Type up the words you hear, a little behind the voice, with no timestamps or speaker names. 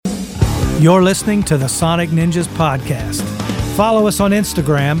You're listening to the Sonic Ninjas podcast. Follow us on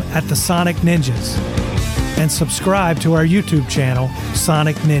Instagram at the Sonic Ninjas and subscribe to our YouTube channel,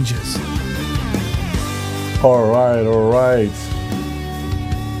 Sonic Ninjas. All right.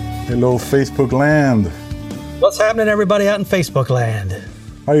 Hello, Facebook land. What's happening, everybody out in Facebook land?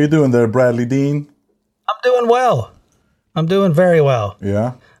 How you doing there, Bradley Dean? I'm doing well. I'm doing very well.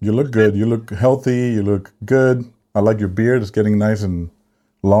 Yeah, you look good. You look healthy. You look good. I like your beard. It's getting nice and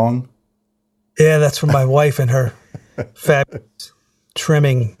long. Yeah, that's from my wife and her fabulous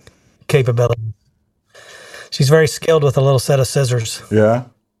trimming capability. She's very skilled with a little set of scissors. Yeah?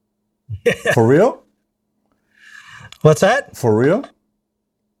 For real? What's that? For real?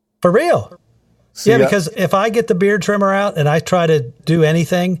 For real. See, yeah, because if I get the beard trimmer out and I try to do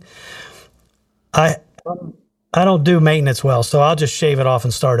anything, I don't do maintenance well, so I'll just shave it off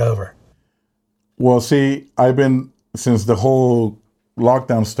and start over. Well, see, since the whole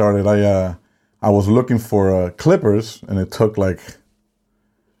lockdown started, I was looking for clippers, and it took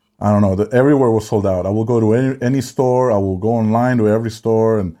everywhere was sold out. I will go to any store. I will go online to every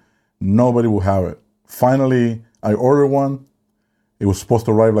store, and nobody will have it. Finally, I ordered one. It was supposed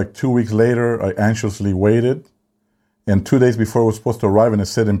to arrive 2 weeks later. I anxiously waited, and 2 days before it was supposed to arrive, and it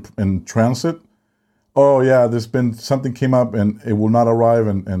said in transit, "Oh yeah, something came up, and it will not arrive,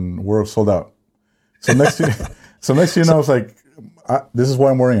 and we're sold out." So next thing you know, it's like, this is why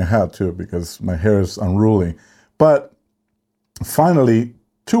I'm wearing a hat too, because my hair is unruly. But finally,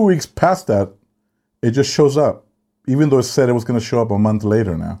 2 weeks past that, it just shows up. Even though it said it was going to show up a month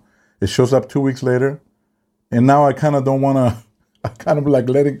later now. It shows up 2 weeks later. And now I kind of don't want to, I'm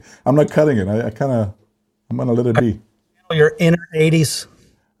not cutting it. I'm going to let it be. Your inner 80s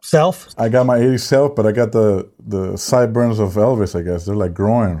self? I got my 80s self, but I got the sideburns of Elvis, I guess. They're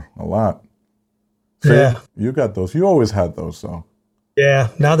growing a lot. So yeah. You got those. You always had those, so. Yeah,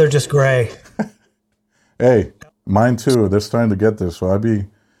 now they're just gray. Hey, mine too. They're starting to get this, so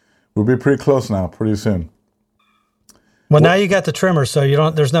we'll be pretty close now, pretty soon. Well, now you got the trimmer,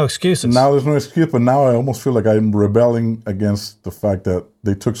 so there's no excuses. Now there's no excuse, but now I almost feel like I'm rebelling against the fact that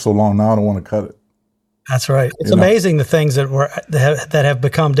they took so long. Now I don't want to cut it. That's right. It's amazing the things that have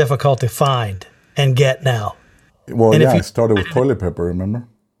become difficult to find and get now. Well, and it started with toilet paper, remember?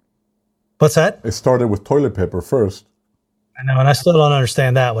 What's that? It started with toilet paper first. I know, and I still don't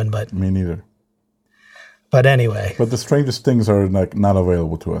understand that one, but... Me neither. But anyway. But the strangest things are not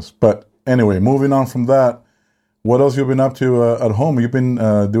available to us. But anyway, moving on from that, what else you been up to at home? You been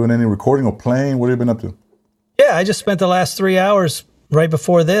doing any recording or playing? What have you been up to? Yeah, I just spent the last 3 hours right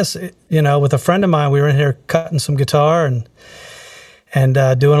before this, with a friend of mine. We were in here cutting some guitar and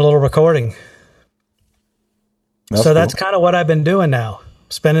doing a little recording. So that's kind of what I've been doing now.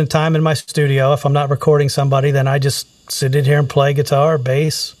 Spending time in my studio. If I'm not recording somebody, then I just sit in here and play guitar,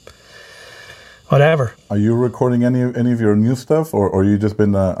 bass, whatever. Are you recording any of your new stuff, or you just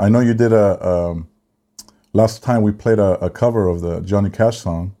been? I know you did last time we played a cover of the Johnny Cash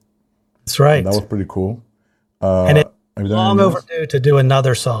song. That's right. That was pretty cool. And it's long overdue to do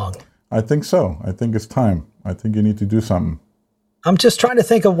another song. I think so. I think it's time. I think you need to do something. I'm just trying to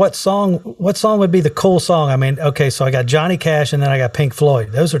think of what song would be the cool song. I mean, okay, so I got Johnny Cash and then I got Pink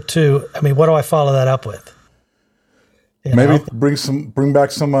Floyd. Those are two. I mean, what do I follow that up with? Maybe bring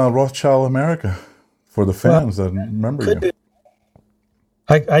back some Rothschild America for the fans that remember you.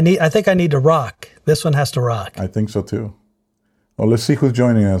 I think I need to rock. This one has to rock. I think so too. Well, let's see who's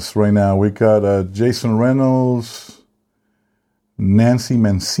joining us right now. We got Jason Reynolds, Nancy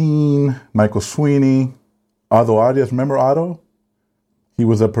Mancine, Michael Sweeney, Otto Arias. Remember Otto? He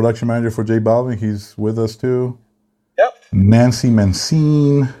was a production manager for J Balvin. He's with us too. Yep. Nancy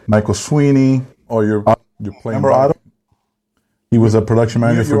Mancine, Michael Sweeney. Oh, you're playing. Remember Otto? He was a production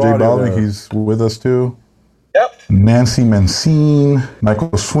manager for J Balvin. He's with us too. Yep. Nancy Mancine,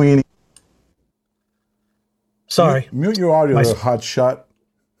 Michael Sweeney. Sorry. Mute your audio, little hot shot.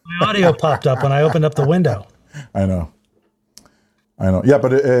 My audio popped up when I opened up the window. I know. Yeah, but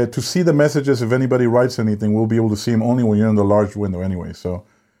to see the messages, if anybody writes anything, we'll be able to see them only when you're in the large window anyway. So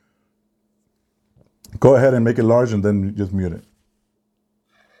go ahead and make it large and then just mute it.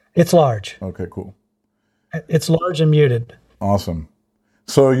 It's large. Okay, cool. It's large and muted. Awesome.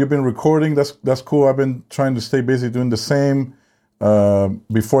 So you've been recording. That's cool. I've been trying to stay busy doing the same.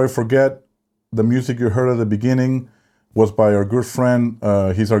 Before I forget, the music you heard at the beginning was by our good friend.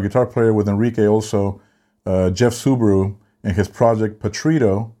 He's our guitar player with Enrique also, Jeff Subaru, and his project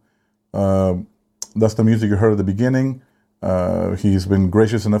Patrito. That's the music you heard at the beginning. He's been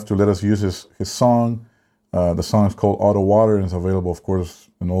gracious enough to let us use his song. The song is called Auto Water and it's available, of course,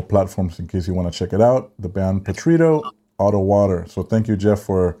 in all platforms in case you want to check it out. The band Patrito, Auto Water. So thank you, Jeff,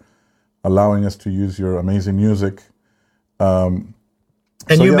 for allowing us to use your amazing music. And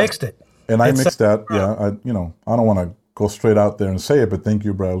you mixed it. And I mixed that. Yeah, I don't want to go straight out there and say it, but thank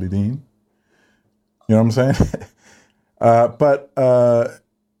you, Bradley Dean. You know what I'm saying? I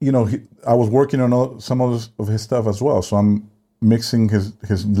was working on some of his stuff as well. So I'm mixing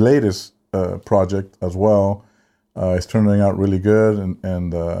his latest project as well. It's turning out really good.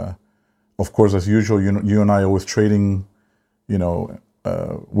 And of course, as usual, you and I always trading,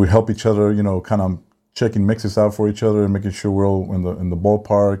 we help each other, kind of checking mixes out for each other and making sure we're all in the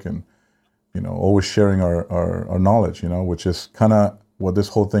ballpark and, always sharing our knowledge, which is kind of what this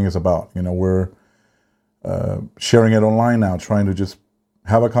whole thing is about. We're sharing it online now, trying to just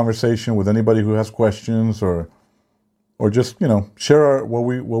have a conversation with anybody who has questions or just, share what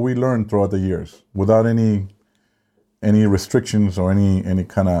we learned throughout the years without any restrictions or any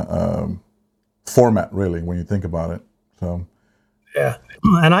kind of format, really, when you think about it. So. Yeah.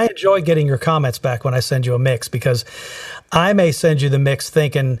 And I enjoy getting your comments back when I send you a mix, because I may send you the mix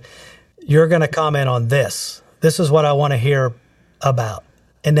thinking you're going to comment on this. This is what I want to hear about.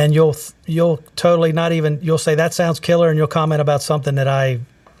 And then you'll totally you'll say that sounds killer, and you'll comment about something that I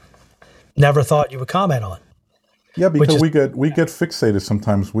never thought you would comment on. Yeah, because we get fixated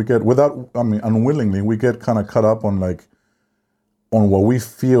sometimes. We get unwillingly, we get kind of caught up on what we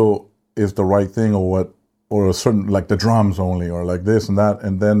feel is the right thing or a certain, like the drums only, or like this and that.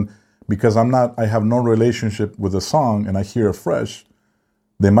 And then because I have no relationship with the song and I hear it fresh,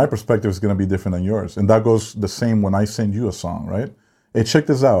 then my perspective is going to be different than yours. And that goes the same when I send you a song, right? Hey, check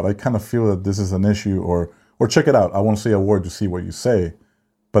this out. I kind of feel that this is an issue, or check it out. I won't say a word to see what you say,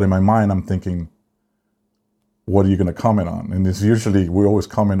 but in my mind, I'm thinking, what are you going to comment on? And it's usually, we always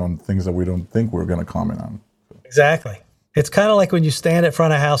comment on things that we don't think we're going to comment on. Exactly. It's kind of like when you stand at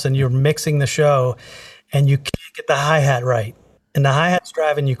front of house and you're mixing the show and you can't get the hi-hat right, and the hi-hat's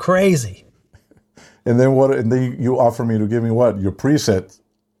driving you crazy. And then you offer me to give me what? Your preset.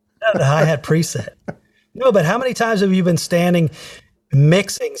 No, the hi-hat preset. No, but how many times have you been standing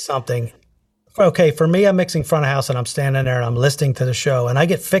mixing something? Okay, for me, I'm mixing front of house and I'm standing there and I'm listening to the show and I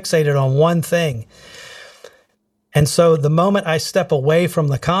get fixated on one thing. And so the moment I step away from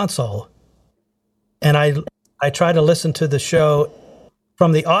the console and I try to listen to the show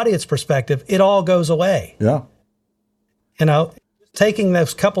from the audience perspective, it all goes away. Yeah. Taking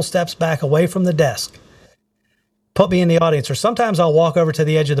those couple steps back away from the desk, put me in the audience. Or sometimes I'll walk over to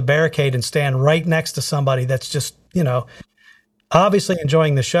the edge of the barricade and stand right next to somebody that's just, obviously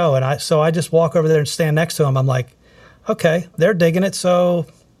enjoying the show. And I just walk over there and stand next to them. I'm like, okay, they're digging it, so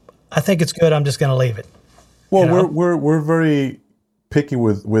I think it's good. I'm just going to leave it. Well, we're very picky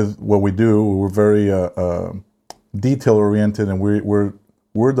with what we do. We're very detail oriented, and we're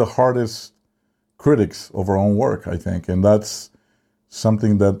the hardest critics of our own work, I think, and that's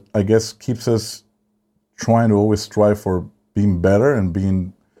something that I guess keeps us trying to always strive for being better and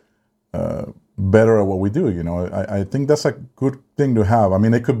being better at what we do. I think that's a good thing to have. I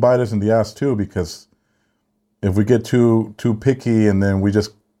mean, it could bite us in the ass too, because if we get too picky and then we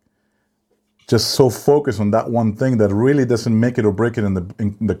just so focused on that one thing that really doesn't make it or break it in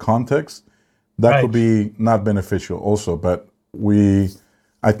the context, that could be not beneficial also. But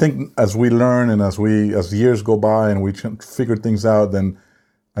I think as we learn and as years go by and we figure things out, then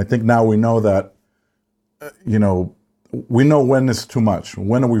I think now we know that, we know when it's too much.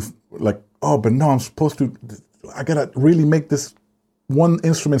 When are we like, oh, but no, I gotta really make this one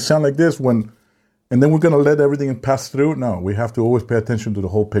instrument sound like this and then we're going to let everything pass through? No, we have to always pay attention to the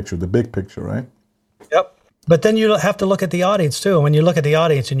whole picture, the big picture, right? Yep. But then you have to look at the audience too. And when you look at the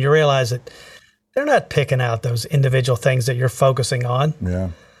audience and you realize that they're not picking out those individual things that you're focusing on. Yeah.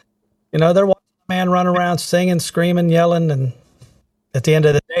 They're watching a man run around singing, screaming, yelling. And at the end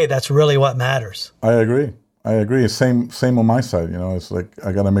of the day, that's really what matters. I agree. Same on my side. It's like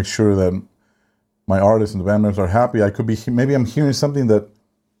I got to make sure that my artists and the band members are happy. Maybe I'm hearing something that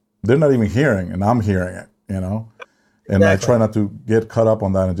they're not even hearing, and I'm hearing it, And exactly. I try not to get caught up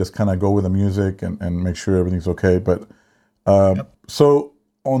on that and just kind of go with the music and make sure everything's okay. But So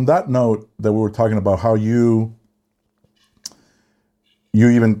on that note that we were talking about how you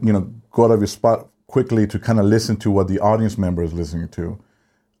even, go out of your spot quickly to kind of listen to what the audience member is listening to.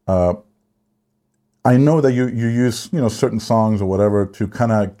 I know that you use, certain songs or whatever to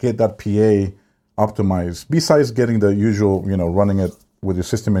kind of get that PA optimized, besides getting the usual, running it with your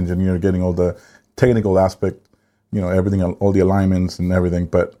system engineer, getting all the technical aspect, everything, all the alignments and everything.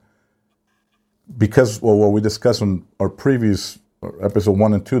 But because what we discussed on our previous episode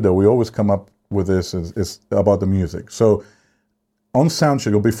 1 and 2, that we always come up with this is about the music. So on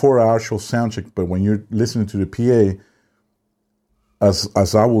soundcheck or before our actual soundcheck, but when you're listening to the PA,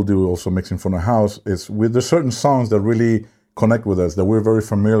 as I will do also mixing from the house, is with there's certain songs that really connect with us that we're very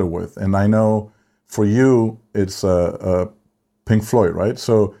familiar with, and I know for you it's Pink Floyd, right?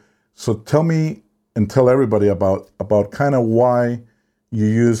 So tell me and tell everybody about kind of why you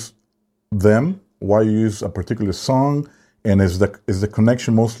use them, why you use a particular song, and is the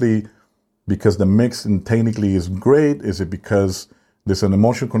connection mostly because the mix and technically is great? Is it because there's an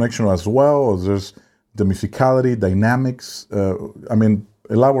emotional connection as well, or there's the musicality, dynamics? I mean,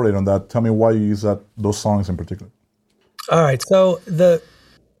 elaborate on that. Tell me why you use those songs in particular. All right. So the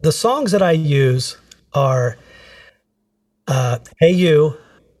songs that I use are Hey You,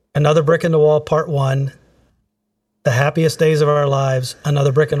 Another Brick in the Wall Part 1, The Happiest Days of Our Lives,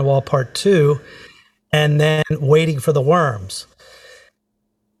 Another Brick in the Wall Part 2, and then Waiting for the Worms.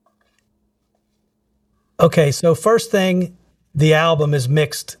 Okay, so first thing, the album is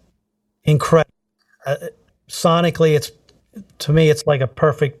mixed incredible. Sonically, to me, it's like a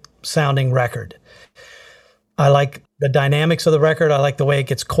perfect sounding record. I like the dynamics of the record. I like the way it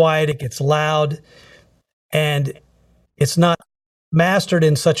gets quiet, it gets loud, and it's not mastered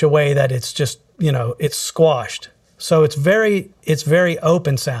in such a way that it's just, it's squashed. So it's very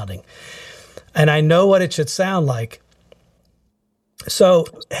open sounding. And I know what it should sound like. So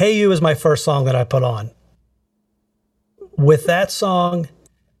Hey You is my first song that I put on. With that song,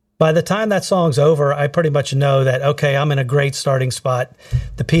 by the time that song's over, I pretty much know that, okay, I'm in a great starting spot.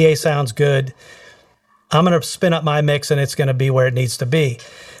 The PA sounds good. I'm going to spin up my mix and it's going to be where it needs to be.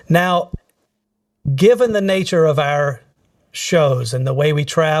 Now, given the nature of our shows and the way we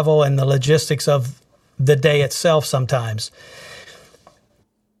travel and the logistics of the day itself sometimes,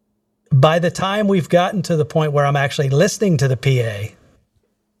 by the time we've gotten to the point where I'm actually listening to the PA,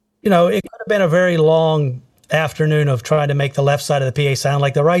 it could have been a very long afternoon of trying to make the left side of the PA sound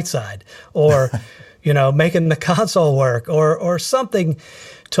like the right side, or, making the console work or something,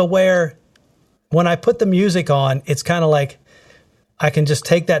 to where when I put the music on, it's kind of like I can just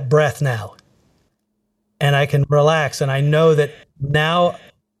take that breath now and I can relax. And I know that now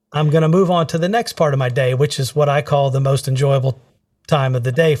I'm going to move on to the next part of my day, which is what I call the most enjoyable time of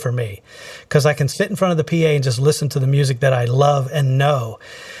the day for me, because I can sit in front of the PA and just listen to the music that I love and know.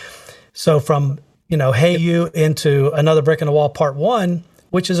 So from, Hey You into Another Brick in the Wall Part 1,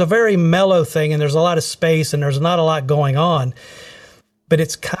 which is a very mellow thing, and there's a lot of space and there's not a lot going on, but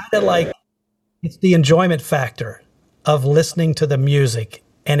it's kind of like, it's the enjoyment factor of listening to the music,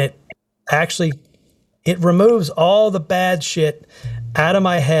 and it removes all the bad shit out of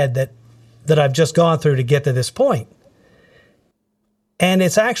my head that I've just gone through to get to this point. And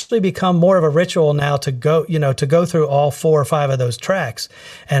it's actually become more of a ritual now to go through all 4 or 5 of those tracks.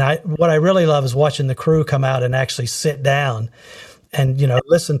 And what I really love is watching the crew come out and actually sit down and,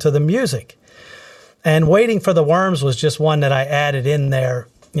 listen to the music. And Waiting for the Worms was just one that I added in there,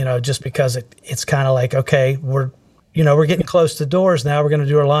 just because it's kind of like, okay, we're getting close to doors now. We're going to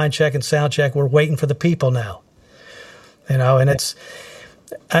do our line check and sound check. We're waiting for the people now, and it's,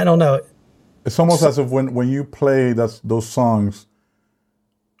 I don't know. It's almost as if when you play those songs,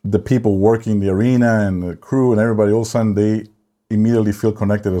 the people working the arena and the crew and everybody, all of a sudden they immediately feel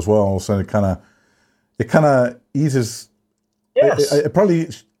connected as well. All of a sudden it kind of eases. Yes.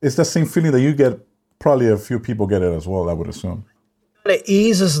 It's the same feeling that you get. Probably a few people get it as well, I would assume. It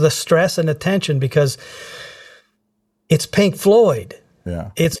eases the stress and the tension because it's Pink Floyd. Yeah.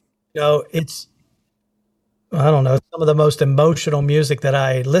 It's, I don't know, some of the most emotional music that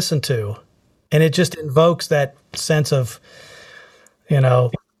I listen to. And it just invokes that sense of,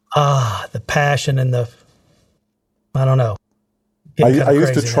 the passion and I don't know. I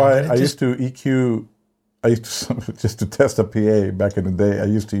used to try, I used to EQ, just to test a PA back in the day, I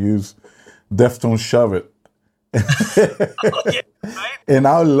used to use Deftones Shove It. Oh, yeah, right? And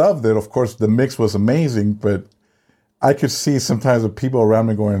I loved it. Of course, the mix was amazing, but I could see sometimes the people around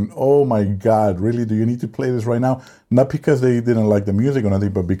me going, oh my God, really? Do you need to play this right now? Not because they didn't like the music or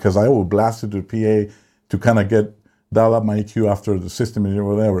anything, but because I would blast it to the PA to kind of dial up my EQ after the system or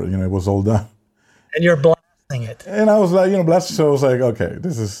whatever, it was all done. And you're blasting it. And I was like, blasting, so I was like, okay,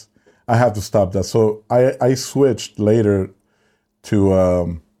 I have to stop that. So I switched later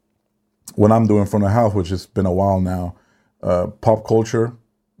to, when I'm doing From the House, which has been a while now, Pop Culture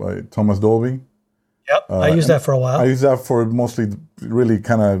by Thomas Dolby. Yep, I used that for a while. I use that for mostly really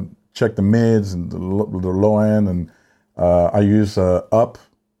kind of check the mids and the low end. And I use Up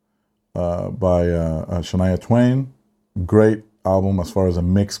by Shania Twain. Great album as far as a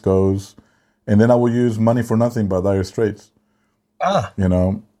mix goes. And then I will use Money for Nothing by Dire Straits. I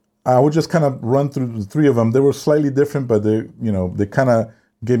would just kind of run through the 3 of them. They were slightly different, but they kind of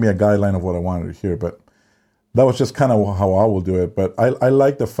gave me a guideline of what I wanted to hear. But that was just kind of how I will do it. But I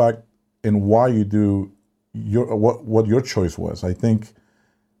like the fact in why you do what your choice was. I think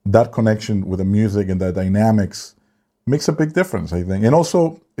that connection with the music and the dynamics makes a big difference, I think. And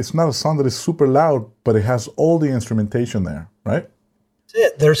also, it's not a song that is super loud, but it has all the instrumentation there, right? That's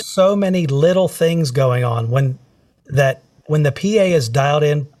it. There's so many little things going on when the PA is dialed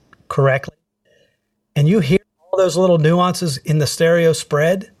in correctly and you hear all those little nuances in the stereo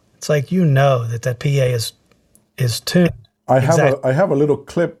spread. It's like, that PA is tuned. I have a little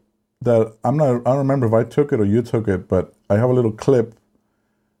clip that I don't remember if I took it or you took it, but I have a little clip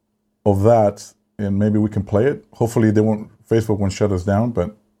of that, and maybe we can play it. Hopefully Facebook won't shut us down,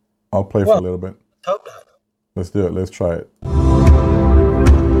 but I'll play for a little bit. Hope not. Let's do it. Let's try it.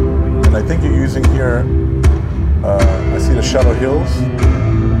 And I think you're using here, I see the Shadow Hills.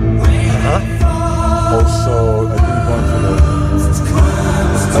 Also, I think you're going for the...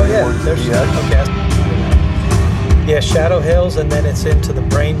 Oh, yeah. There's okay. Yeah, Shadow Hills, and then it's into the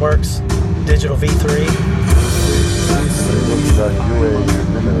Brainworks Digital V3.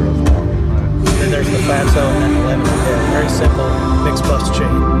 Then there's the Fatso and then the Lemon. Yeah, very simple mix bus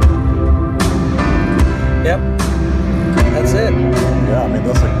chain. Yep, that's it. Yeah, I mean,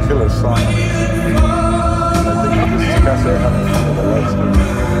 that's a killer song. I think this is Cassie having fun with the lights too.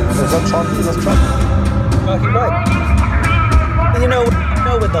 Is that Chalky? That's Chalky. Chalky White. You know,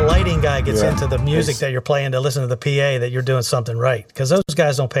 when the lighting guy gets into the music that you're playing to listen to the PA, that you're doing something right, because those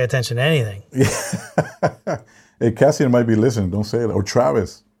guys don't pay attention to anything. Yeah. Hey, Cassian might be listening. Don't say it. Or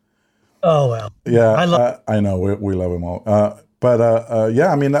Travis. Oh well. Yeah, I know we love them all.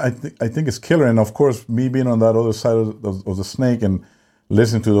 Yeah, I mean, I think it's killer. And of course, me being on that other side of the snake and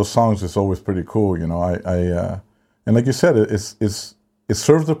listening to those songs is always pretty cool. You know, and like you said, it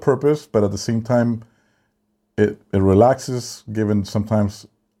serves the purpose, but at the same time, it relaxes, given sometimes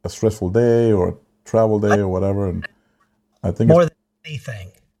a stressful day or a travel day or whatever. And I think more than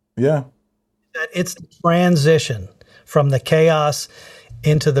anything, yeah, it's the transition from the chaos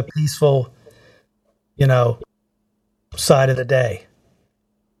into the peaceful, side of the day.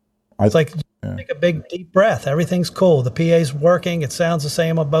 It's like take a big deep breath. Everything's cool. The PA's working. It sounds the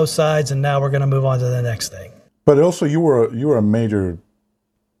same on both sides, and now we're going to move on to the next thing. But also, you were a major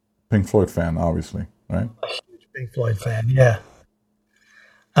Pink Floyd fan, obviously, right? A huge Pink Floyd fan. Yeah,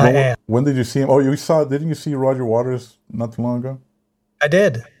 I am. When did you see him? Oh, didn't you see Roger Waters not too long ago? I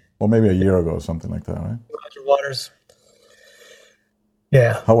did. Or maybe a year ago or something like that, right? Roger Waters.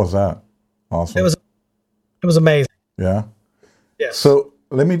 Yeah. How was that? Awesome. It was amazing. Yeah. Yes. So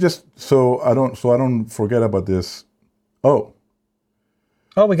let me just so I don't forget about this. Oh,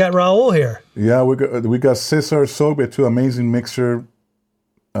 we got Raul here. Yeah, we got Cesar Sobe, two amazing mixer,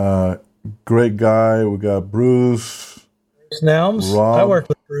 great guy. We got Bruce Nelms. Rob. I worked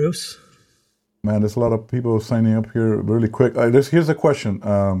with Bruce. Man, there's a lot of people signing up here really quick. Here's a question.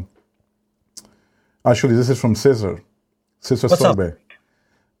 Actually, this is from Cesar Sobe.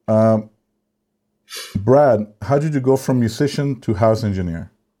 Brad, how did you go from musician to house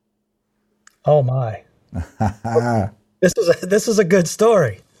engineer? Oh my! This is a good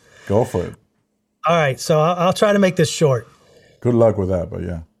story. Go for it. All right, so I'll try to make this short. Good luck with that, but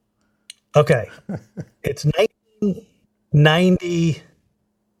yeah. Okay, it's 1990.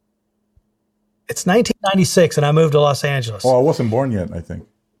 It's 1996, and I moved to Los Angeles. Oh, I wasn't born yet, I think.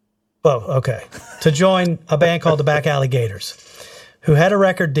 Oh, okay. To join a band called the Back Alligators, who had a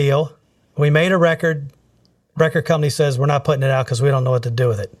record deal. We made a record. Record company says we're not putting it out because we don't know what to do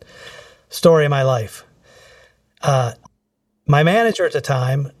with it. Story of my life. My manager at the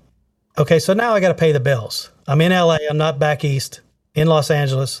time. Okay, so now I got to pay the bills. I'm in LA. I'm not back east in Los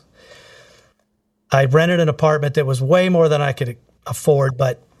Angeles. I rented an apartment that was way more than I could afford,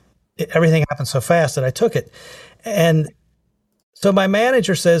 but everything happened so fast that I took it. And so my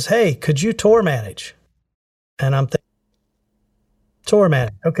manager says, "Hey, could you tour manage?" And I'm thinking, tour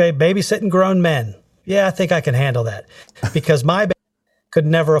manage. Okay, babysitting grown men. Yeah, I think I can handle that. Because my band could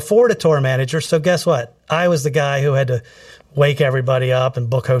never afford a tour manager. So guess what? I was the guy who had to wake everybody up and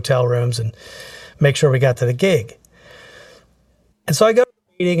book hotel rooms and make sure we got to the gig. And so I go to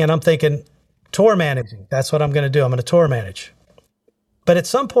the meeting and I'm thinking, tour managing. That's what I'm going to do. I'm going to tour manage. But at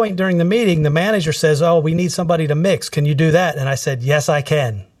some point during the meeting, the manager says, "Oh, we need somebody to mix. Can you do that?" And I said, "Yes, I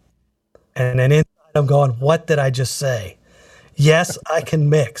can." And then inside I'm going, what did I just say? Yes, I can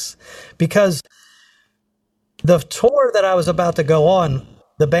mix. Because the tour that I was about to go on,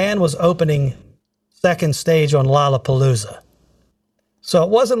 the band was opening second stage on Lollapalooza. So it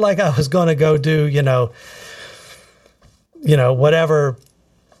wasn't like I was going to go do, whatever,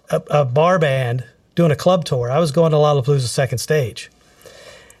 a bar band doing a club tour. I was going to Lollapalooza second stage.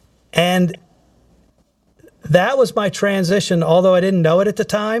 And that was my transition, although I didn't know it at the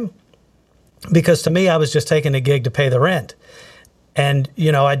time, because to me, I was just taking a gig to pay the rent. And,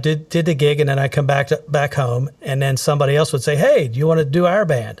 I did the gig, and then I come back home, and then somebody else would say, hey, do you want to do our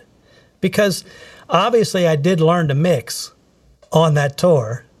band? Because obviously I did learn to mix on that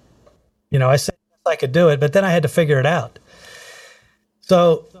tour. I said I could do it, but then I had to figure it out.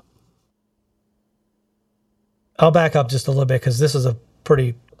 So I'll back up just a little bit because this is a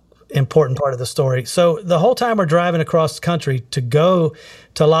pretty important part of the story. So the whole time we're driving across the country to go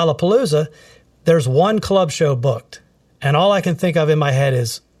to Lollapalooza, there's one club show booked. And all I can think of in my head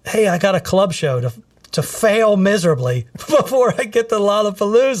is, hey, I got a club show to fail miserably before I get to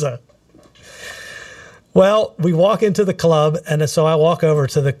Lollapalooza. Well, we walk into the club, and so I walk over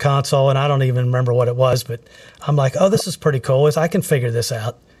to the console, and I don't even remember what it was, but I'm like, oh, this is pretty cool. I can figure this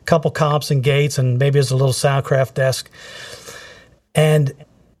out. A couple comps and gates, and maybe there's a little Soundcraft desk. And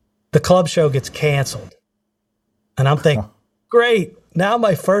the club show gets canceled. And I'm thinking, great, now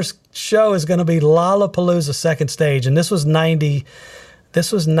my first show is going to be Lollapalooza second stage. And this was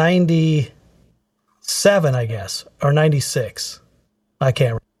 97, I guess, or 96. I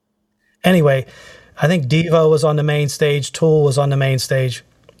can't remember. Anyway, I think Devo was on the main stage. Tool was on the main stage.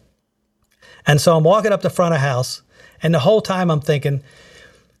 And so I'm walking up the front of house, and the whole time I'm thinking,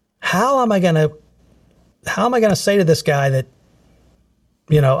 how am I going to say to this guy that,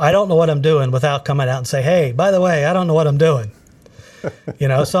 I don't know what I'm doing without coming out and say, hey, by the way, I don't know what I'm doing.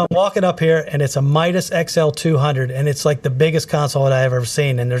 So I'm walking up here, and it's a Midas XL200, and it's like the biggest console that I've ever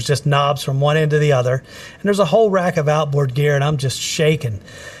seen. And there's just knobs from one end to the other. And there's a whole rack of outboard gear, and I'm just shaking.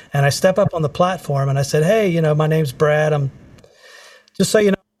 And I step up on the platform, and I said, hey, my name's Brad. I'm just so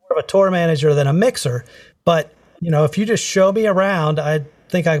you know, more of a tour manager than a mixer. But, if you just show me around, I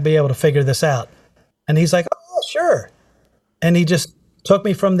think I'd be able to figure this out. And he's like, oh, sure. And he just took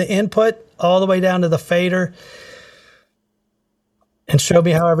me from the input all the way down to the fader and showed me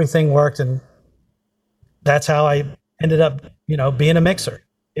how everything worked. And that's how I ended up, being a mixer.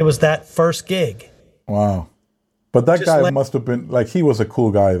 It was that first gig. Wow. But that guy must have been, he was a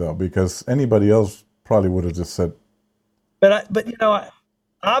cool guy, though, because anybody else probably would have just said. But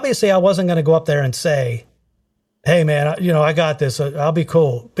obviously I wasn't going to go up there and say, hey, man, I got this. I'll be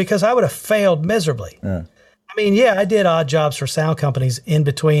cool. Because I would have failed miserably. Yeah. I mean, yeah, I did odd jobs for sound companies in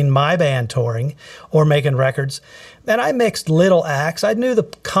between my band touring or making records. And I mixed little acts. I knew the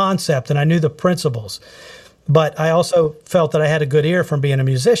concept and I knew the principles. But I also felt that I had a good ear from being a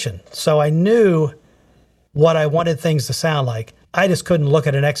musician. So I knew what I wanted things to sound like. I just couldn't look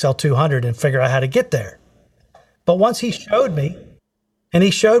at an XL200 and figure out how to get there. But once he showed me, and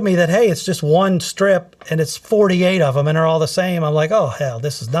he showed me that, hey, it's just one strip and it's 48 of them and they're all the same, I'm like, oh, hell,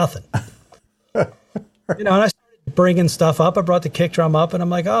 this is nothing. And I started bringing stuff up. I brought the kick drum up, and I'm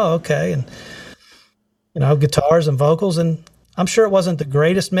like, oh, okay. And, guitars and vocals. And I'm sure it wasn't the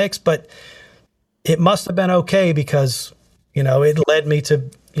greatest mix, but it must have been okay because, it led me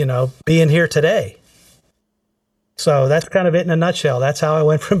to, being here today. So that's kind of it in a nutshell. That's how I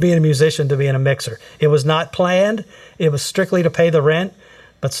went from being a musician to being a mixer. It was not planned. It was strictly to pay the rent.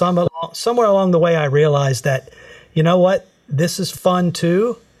 But somewhere along the way, I realized that, you know what? This is fun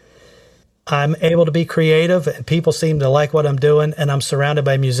too. I'm able to be creative, and people seem to like what I'm doing, and I'm surrounded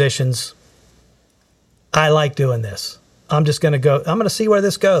by musicians. I like doing this. I'm going to see where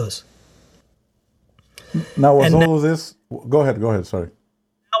this goes. Now, all of this? Go ahead, sorry.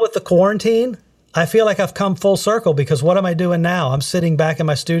 Now with the quarantine, I feel like I've come full circle because what am I doing now? I'm sitting back in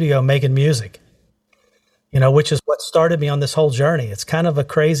my studio making music, which is what started me on this whole journey. It's kind of a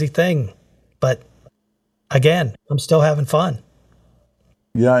crazy thing, but again, I'm still having fun.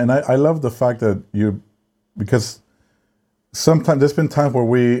 Yeah, and I love the fact that because sometimes there's been times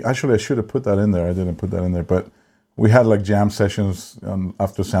where I should have put that in there. I didn't put that in there, but we had jam sessions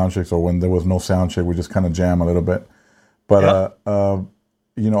after sound checks, or when there was no sound check, we just kind of jam a little bit. But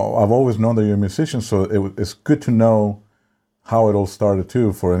I've always known that you're a musician, so it's good to know how it all started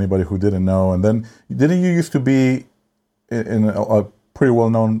too, for anybody who didn't know. And then, didn't you used to be in a pretty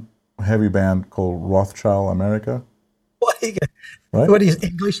well-known heavy band called Rothschild America? Right? What is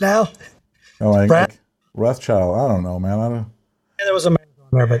English now? Oh, Rothschild. I don't know, man. Yeah, there was a man on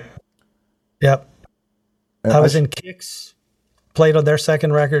there, but yep. I was in Kicks, played on their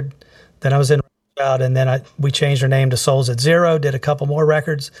second record. Then I was in Rothschild, and then we changed our name to Souls at Zero. Did a couple more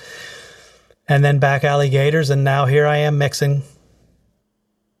records, and then back Alligators, and now here I am mixing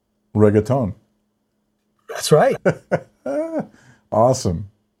reggaeton. That's right.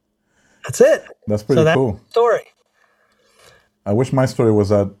 Awesome. That's it. That's pretty cool. That's the story. I wish my story was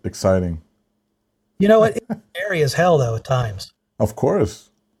that exciting. You know what? It's scary as hell, though, at times. Of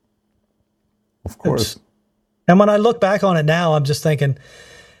course. And when I look back on it now, I'm just thinking,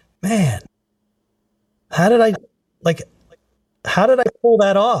 man, how did I like how did I pull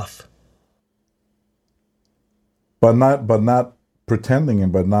that off? But not pretending,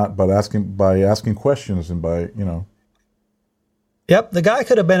 and but asking questions, and Yep, the guy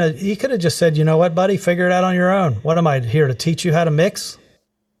could have been he could have just said, "You know what, buddy, figure it out on your own. What am I here to teach you how to mix?"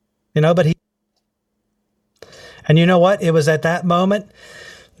 But and you know what? It was at that moment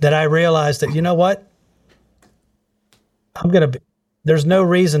that I realized that, you know what? There's no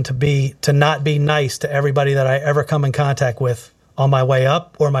reason to not be nice to everybody that I ever come in contact with on my way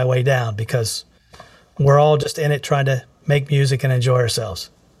up or my way down, because we're all just in it trying to make music and enjoy ourselves.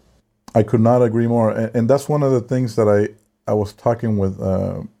 I could not agree more. And that's one of the things that I was talking with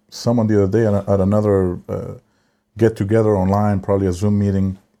someone the other day at another get together online, probably a Zoom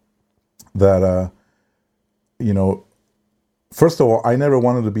meeting, that first of all, I never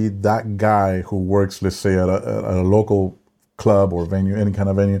wanted to be that guy who works, let's say, at a local club or venue, any kind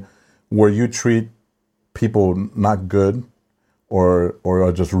of venue, where you treat people not good, or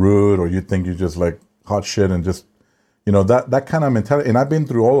are just rude, or you think you just like hot shit, and just that kind of mentality. And I've been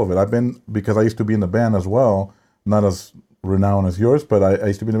through all of it. Because I used to be in the band as well, not as renowned as yours, but I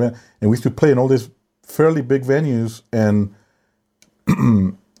used to be in the band, and we used to play in all these fairly big venues, and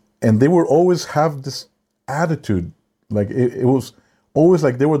and they would always have this attitude, like it was always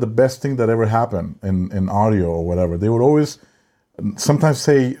like they were the best thing that ever happened in audio or whatever. They would always sometimes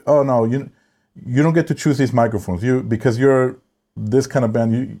say, "Oh no, you don't get to choose these microphones. Because you're this kind of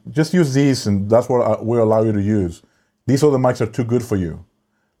band, you just use these, and that's what we allow you to use. These other mics are too good for you."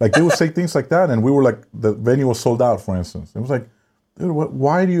 Like they would say things like that, and we were like, the venue was sold out, for instance. It was like, dude,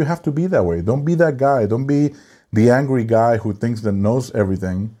 why do you have to be that way? Don't be that guy. Don't be the angry guy who thinks that knows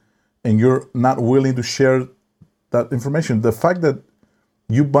everything, and you're not willing to share that information. The fact that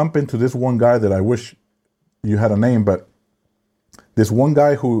you bump into this one guy that I wish you had a name, but this one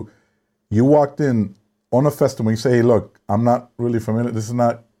guy who you walked in on a festival, you say, "Hey, look, I'm not really familiar. This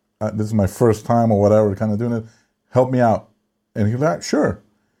is my first time or whatever, kind of doing it. Help me out." And he's like, "Sure."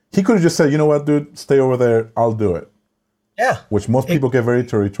 He could have just said, "You know what, dude, stay over there. I'll do it." Yeah. Which most people get very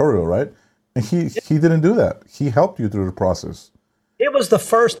territorial, right? And he didn't do that. He helped you through the process. It was the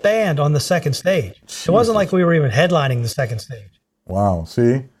first band on the second stage. Jesus. It wasn't like we were even headlining the second stage. Wow.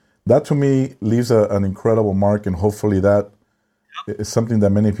 See, that to me leaves an incredible mark, and hopefully that is something that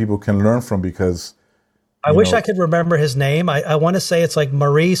many people can learn from, because I wish I could remember his name. I want to say it's like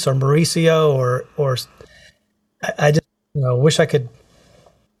Maurice or Mauricio or I just wish I could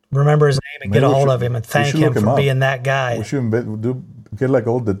remember his name and get a hold of him and thank him for being that guy. We should get like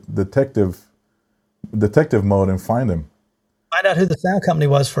old detective mode and find him. Find out who the sound company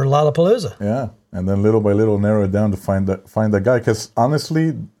was for Lollapalooza. Yeah, and then little by little narrow it down to find that guy. Because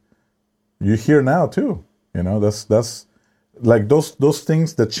honestly, you're here now too. That's like those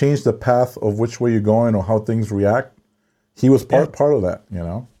things that change the path of which way you're going or how things react. He was part of that. He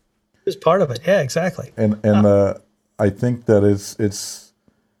was part of it. Yeah, exactly. And I think that it's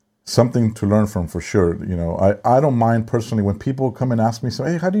something to learn from, for sure. I don't mind personally when people come and ask me,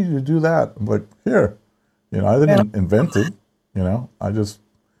 "Hey, how did you do that?" I'm like, "Here, I didn't invent it.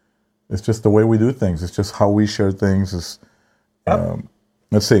 It's just the way we do things. It's just how we share things."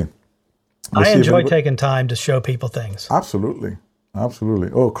 Let's see. I enjoy taking time to show people things. Absolutely.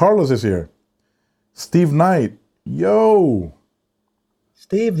 Oh, Carlos is here. Steve Knight. Yo.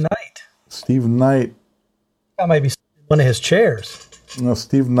 Steve Knight. That might be one of his chairs. No,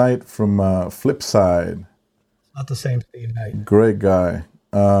 Steve Knight from Flipside. Not the same Steve Knight. Great guy.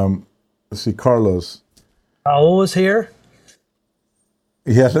 Let's see, Carlos. Raul was here.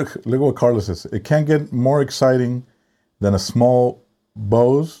 Yeah, look what Carlos says. It can't get more exciting than a small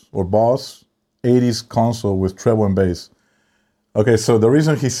Boss 80s console with treble and bass. Okay, so the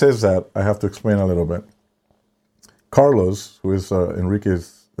reason he says that, I have to explain a little bit. Carlos, who is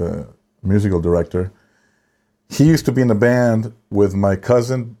Enrique's musical director, he used to be in a band with my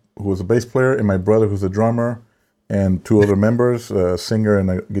cousin, who was a bass player, and my brother, who's a drummer, and two other members, a singer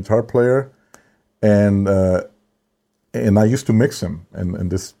and a guitar player. And I used to mix him in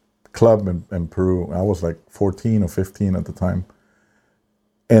this club in Peru. I was like 14 or 15 at the time.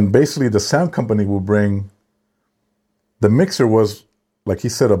 And basically the sound company would bring, the mixer was, like he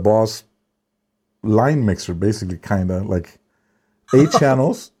said, a Boss line mixer, basically, kind of like 8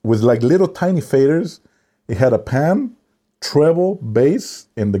 channels with like little tiny faders. It had a pan, treble, bass,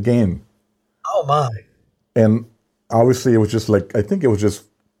 and the gain. Oh my. And obviously it was just like, I think it was just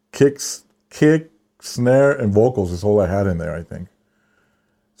kick, snare, and vocals is all I had in there, I think.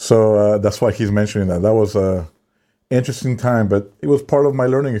 So that's why he's mentioning that. That was a interesting time, but it was part of my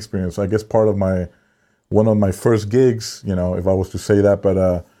learning experience. I guess part of my one of my first gigs, if I was to say that.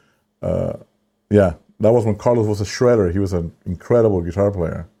 But yeah, that was when Carlos was a shredder. He was an incredible guitar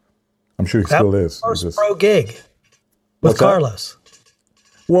player. I'm sure he still is. First pro gig with Carlos.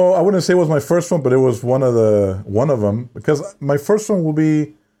 Well, I wouldn't say it was my first one, but it was one of them, because my first one will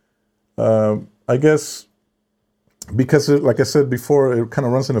be, I guess, because like I said before, it kind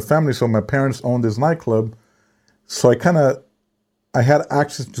of runs in the family. So my parents owned this nightclub, so I had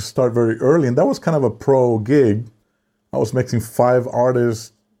access to start very early, and that was kind of a pro gig. I was mixing 5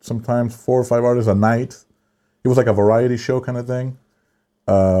 artists, sometimes 4 or 5 artists a night. It was like a variety show kind of thing.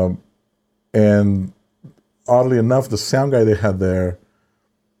 And oddly enough, the sound guy they had there,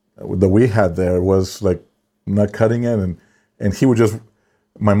 that we had there, was like not cutting it, and he would just,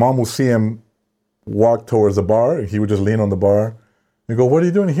 my mom would see him walk towards the bar, and he would just lean on the bar and go, "What are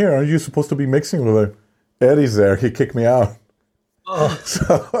you doing here? Aren't you supposed to be mixing?" We're like, "Eddie's there. He kicked me out." Oh.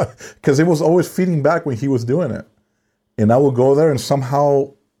 So, because it was always feeding back when he was doing it, and I will go there and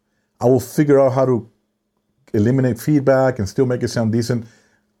somehow I will figure out how to eliminate feedback and still make it sound decent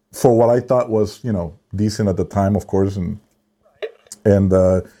for what I thought was, decent at the time, of course, and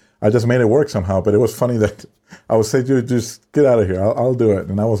I just made it work somehow. But it was funny that I would say, "Dude, just get out of here. I'll do it."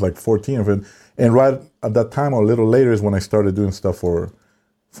 And I was like 14 of it. And right at that time, or a little later, is when I started doing stuff for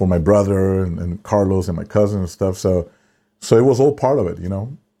my brother and Carlos and my cousin and stuff. So it was all part of it,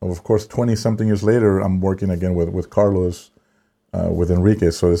 Of course, 20-something years later, I'm working again with Carlos, with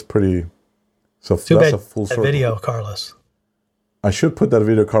Enrique. So it's pretty. So that's a full circle. Video, Carlos. I should put that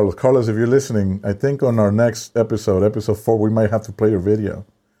video, Carlos. Carlos, if you're listening, I think on our next episode 4, we might have to play your video,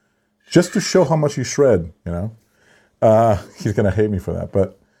 just to show how much you shred. He's gonna hate me for that,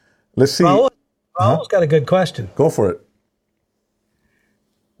 but let's see. Raul's got a good question. Go for it.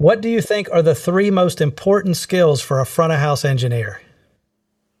 What do you think are the 3 most important skills for a front of house engineer?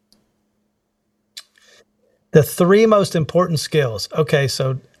 The 3 most important skills. Okay,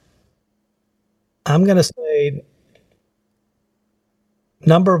 so I'm going to say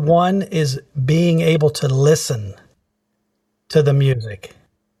number 1 is being able to listen to the music.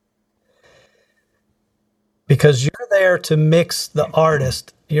 Because you're there to mix the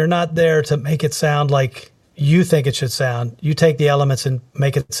artist. You're not there to make it sound like you think it should sound. You take the elements and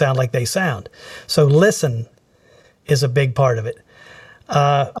make it sound like they sound. So listen is a big part of it.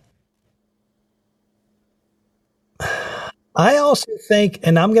 I also think,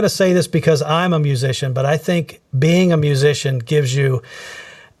 and I'm going to say this because I'm a musician, but I think being a musician gives you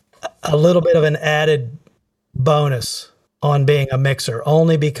a little bit of an added bonus on being a mixer,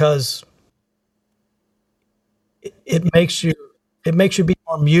 only because it makes you be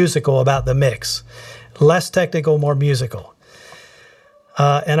more musical about the mix. Less technical, more musical.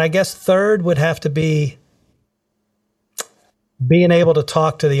 And I guess third would have to be being able to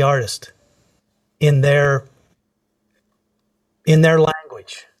talk to the artist in their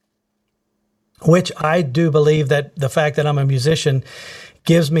language, which I do believe that the fact that I'm a musician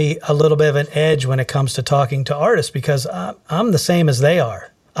gives me a little bit of an edge when it comes to talking to artists, because I'm the same as they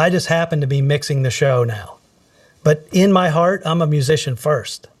are. I just happen to be mixing the show now. But in my heart, I'm a musician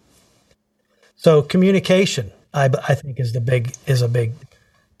first. So communication, I think, is a big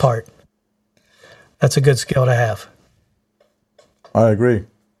part. That's a good skill to have. I agree.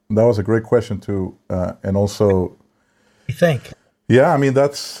 That was a great question too, and also. You think? Yeah, I mean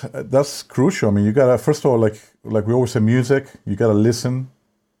that's crucial. I mean, you gotta, first of all, like we always say, music. You gotta listen.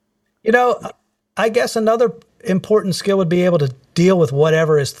 I guess another important skill would be able to deal with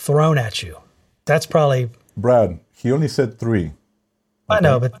whatever is thrown at you. That's probably. Brad, he only said 3. Okay? I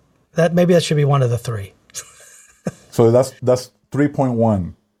know, but maybe that should be one of the 3. So that's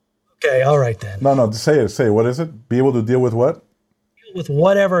 3.1. Okay, all right then. No, say it. What is it? Be able to deal with what? Deal with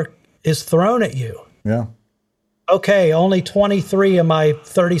whatever is thrown at you. Yeah. Okay, only 23 of my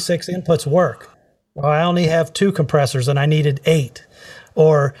 36 inputs work. Well, I only have 2 compressors and I needed 8.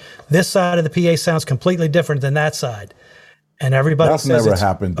 Or this side of the PA sounds completely different than that side. And everybody That's says never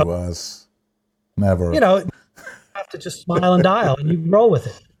happened to us. Never. You have to just smile and dial and you roll with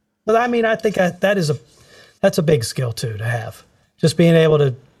it. But I mean, I think that's a big skill too to have. Just being able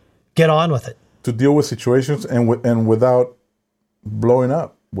to get on with it. To deal with situations and without blowing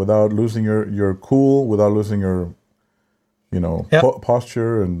up, without losing your cool, without losing your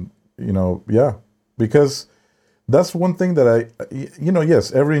posture, and because that's one thing that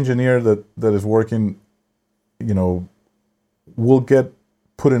yes, every engineer that is working, will get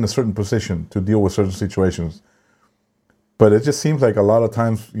put in a certain position to deal with certain situations. But it just seems like a lot of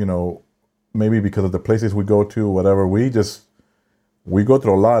times, maybe because of the places we go to, whatever, we go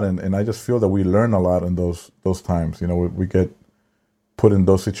through a lot, and I just feel that we learn a lot in those times. We get put in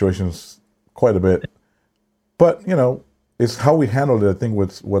those situations quite a bit. But, it's how we handle it, I think,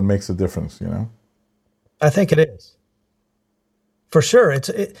 what makes the difference, I think it is. For sure.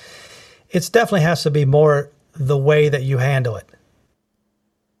 It's definitely has to be more the way that you handle it.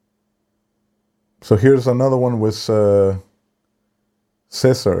 So here's another one with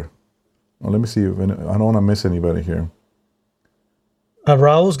Cesar. Well, let me see. I don't want to miss anybody here.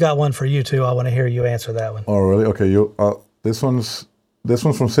 Raul's got one for you too. I want to hear you answer that one. Oh, really? Okay. This one's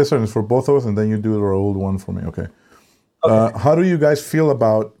from Cesar and it's for both of us, and then you do the Raul one for me. Okay. How do you guys feel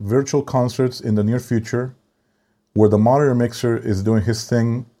about virtual concerts in the near future, where the monitor mixer is doing his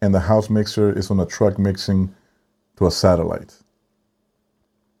thing and the house mixer is on a truck mixing to a satellite?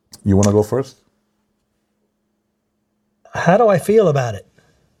 You want to go first? How do I feel about it?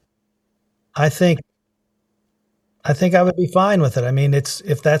 I think I would be fine with it. I mean,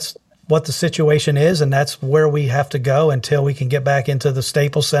 if that's what the situation is and that's where we have to go until we can get back into the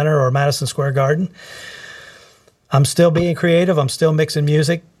Staples Center or Madison Square Garden, I'm still being creative. I'm still mixing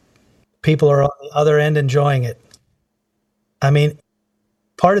music. People are on the other end enjoying it. I mean,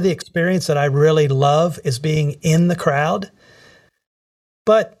 part of the experience that I really love is being in the crowd,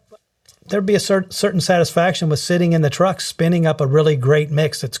 but there'd be a certain satisfaction with sitting in the truck, spinning up a really great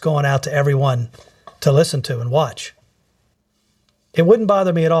mix that's going out to everyone to listen to and watch. It wouldn't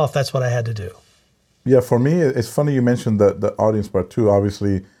bother me at all if that's what I had to do. Yeah, for me, it's funny you mentioned the audience part too.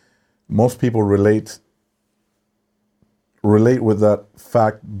 Obviously, most people relate with that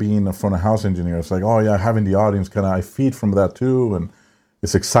fact being a front of house engineer. It's like, oh yeah, having the audience, I feed from that too, and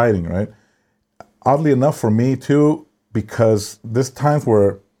it's exciting, right? Oddly enough for me too, because there's times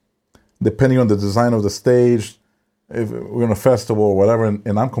where, depending on the design of the stage, if we're in a festival or whatever,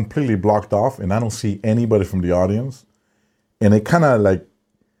 and I'm completely blocked off and I don't see anybody from the audience, and it kind of like,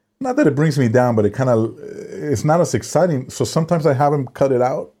 not that it brings me down, but it's not as exciting. So sometimes I have them cut it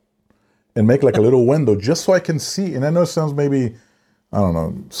out and make like a little window just so I can see. And I know it sounds maybe, I don't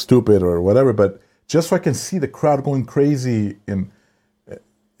know, stupid or whatever, but just so I can see the crowd going crazy. And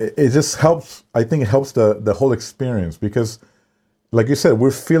it just helps. I think it helps the whole experience because, like you said,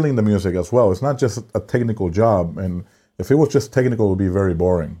 we're feeling the music as well. It's not just a technical job. And if it was just technical, it would be very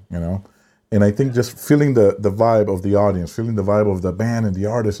boring, And I think just feeling the vibe of the audience, feeling the vibe of the band and the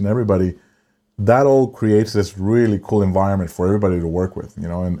artist and everybody, that all creates this really cool environment for everybody to work with,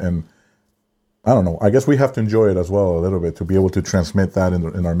 and I don't know. I guess we have to enjoy it as well a little bit to be able to transmit that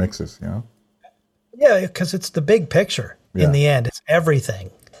in our mixes, Yeah, because it's the big picture in the end. It's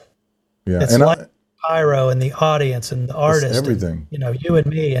everything. Yeah, it's like pyro and the audience and the artist. Everything. And, you and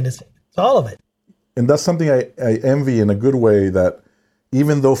me, and it's all of it. And that's something I envy in a good way, that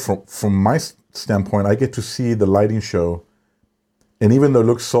even though from my standpoint, I get to see the lighting show, and even though it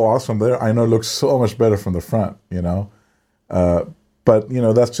looks so awesome there, I know it looks so much better from the front, But,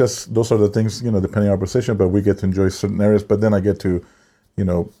 that's just, those are the things, depending on our position, but we get to enjoy certain areas. But then I get to,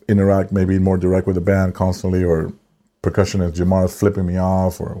 interact maybe more direct with the band constantly, or percussionist Jamar is flipping me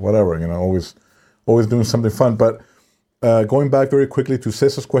off or whatever, always doing something fun. But going back very quickly to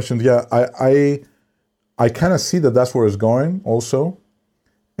Cesar's question, yeah, I kind of see that that's where it's going also.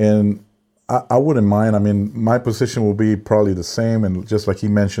 And I wouldn't mind. I mean, my position will be probably the same. And just like he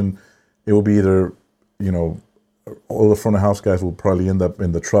mentioned, it will be either, all the front of house guys will probably end up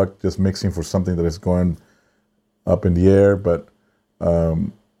in the truck just mixing for something that is going up in the air. But, I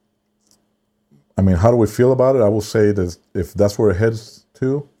mean, how do we feel about it? I will say that if that's where it heads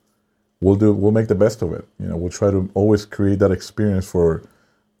to, we'll make the best of it. We'll try to always create that experience for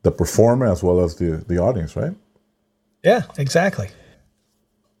the performer as well as the audience, right? Yeah, exactly.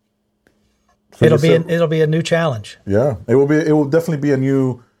 So it'll be a new challenge. Yeah, it will definitely be a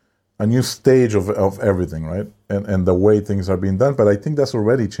new stage of everything, right? And the way things are being done. But I think that's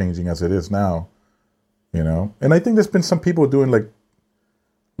already changing as it is now, And I think there's been some people doing like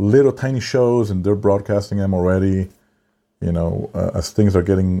little tiny shows and they're broadcasting them already, as things are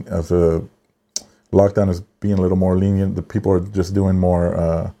getting, as the lockdown is being a little more lenient, the people are just doing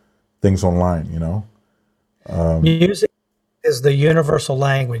more things online, Music is the universal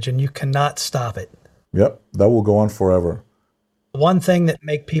language and you cannot stop it. Yep, that will go on forever. One thing that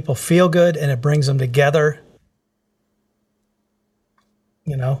make people feel good and it brings them together.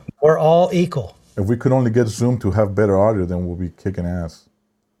 We're all equal. If we could only get Zoom to have better audio, then we'll be kicking ass.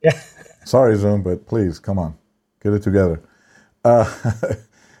 Yeah. Sorry, Zoom, but please, come on. Get it together.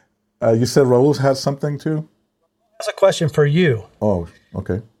 You said Raul has something too? That's a question for you. Oh,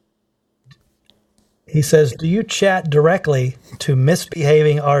 okay. He says, do you chat directly to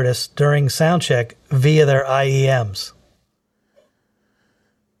misbehaving artists during sound check via their IEMs?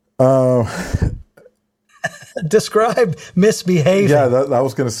 Describe misbehaving. Yeah, I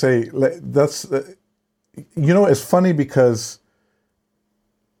was going to say, that's It's funny because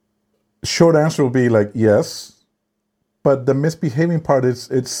short answer will be like yes, but the misbehaving part is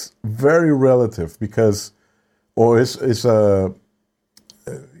it's very relative because, or it's a,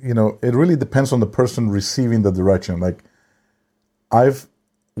 it really depends on the person receiving the direction. Like I've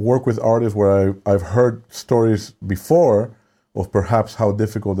worked with artists where I've heard stories before of perhaps how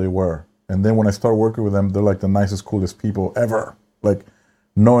difficult they were, and then when I start working with them, they're like the nicest, coolest people ever. Like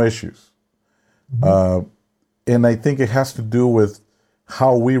no issues. Mm-hmm. And I think it has to do with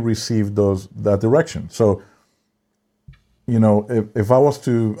how we receive that direction. So, if I was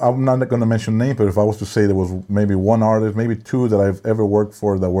to, I'm not going to mention name, but if I was to say there was maybe one artist, maybe two that I've ever worked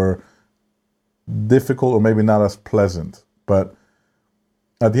for that were difficult or maybe not as pleasant, but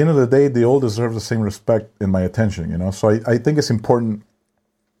at the end of the day, they all deserve the same respect in my attention, So I think it's important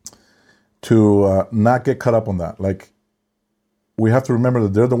to not get caught up on that. Like, we have to remember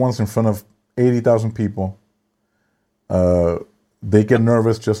that they're the ones in front of 80,000 people. They get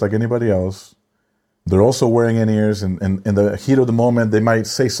nervous just like anybody else. They're also wearing in-ears, and in the heat of the moment, they might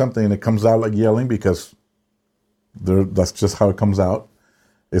say something and it comes out like yelling because that's just how it comes out.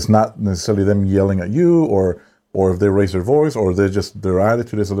 It's not necessarily them yelling at you, or if they raise their voice, or their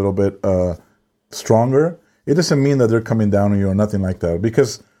attitude is a little bit stronger. It doesn't mean that they're coming down on you or nothing like that.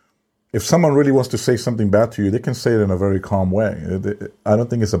 Because if someone really wants to say something bad to you, they can say it in a very calm way. I don't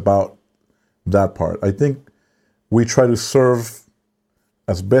think it's about that part. I think we try to serve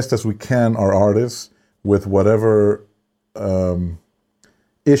as best as we can our artists with whatever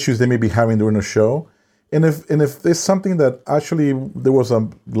issues they may be having during the show. And if there's something that actually there was a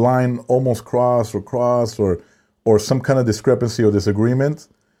line almost crossed or some kind of discrepancy or disagreement,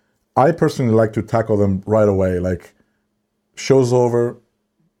 I personally like to tackle them right away. Like, show's over,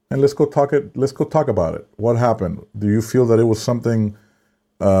 and let's go talk about it. What happened? Do you feel that it was something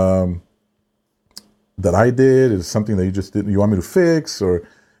that I did? Is something that you want me to fix? Or,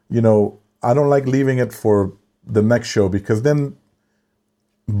 I don't like leaving it for the next show, because then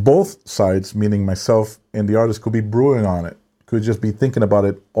both sides, meaning myself and the artist, could be brewing on it. Could just be thinking about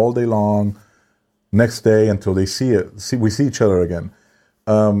it all day long, next day until they we see each other again.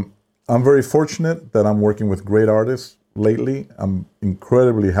 I'm very fortunate that I'm working with great artists lately. I'm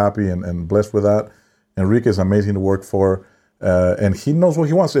incredibly happy and blessed with that. Enrique is amazing to work for. And he knows what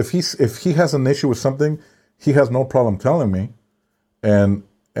he wants. If he has an issue with something, he has no problem telling me. And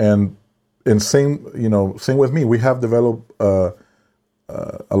same with me. We have developed a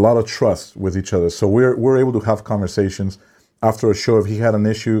lot of trust with each other. So we're able to have conversations after a show. If he had an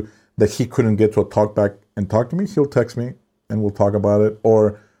issue that he couldn't get to a talk back and talk to me, he'll text me and we'll talk about it.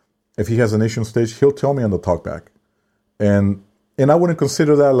 Or if he has an issue on stage, he'll tell me on the talk back. And I wouldn't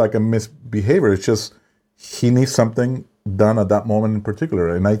consider that like a misbehavior. It's just he needs something done at that moment in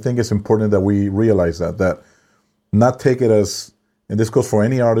particular. And I think it's important that we realize that not take it as, and this goes for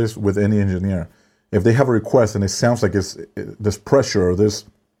any artist with any engineer, if they have a request and it sounds like there's pressure or there's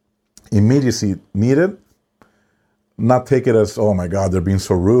immediacy needed, not take it as, oh my God, they're being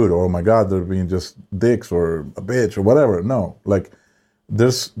so rude, or oh my God, they're being just dicks or a bitch or whatever. No, like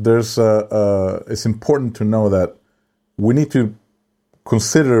it's important to know that we need to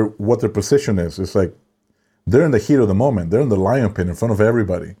consider what their position is. It's like, they're in the heat of the moment. They're in the lion pit in front of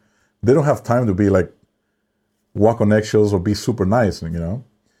everybody. They don't have time to be like, walk on eggshells or be super nice,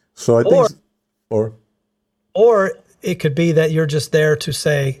 So I think, or it could be that you're just there to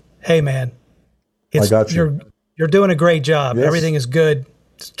say, "Hey, man, I got you. You're doing a great job. Yes. Everything is good.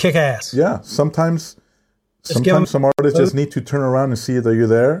 Kick ass." Yeah. Sometimes some artists just need to turn around and see that you're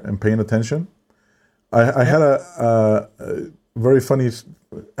there and paying attention. I had a very funny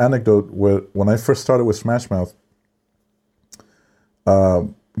anecdote when I first started with Smash Mouth.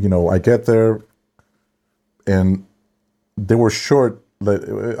 I get there and they were short.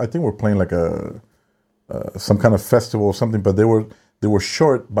 I think we're playing like some kind of festival or something, but they were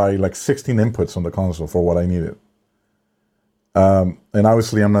short by like 16 inputs on the console for what I needed. And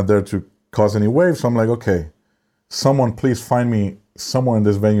obviously I'm not there to cause any waves, so I'm like, okay, someone please find me somewhere in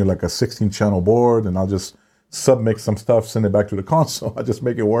this venue like a 16-channel board, and I'll just submix some stuff, send it back to the console. I just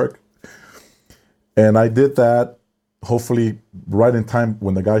make it work. And I did that, hopefully right in time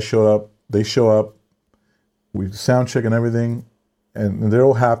when the guys showed up. They show up, we sound check and everything, and they're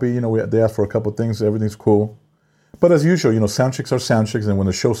all happy. They asked for a couple of things, everything's cool. But as usual, sound checks are sound checks, and when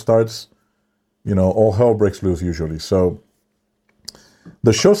the show starts, all hell breaks loose usually. So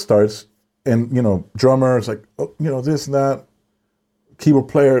the show starts, and, drummer's like, oh, this and that, keyboard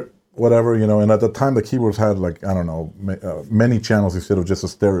player, whatever, and at the time the keyboards had like, I don't know, many channels instead of just a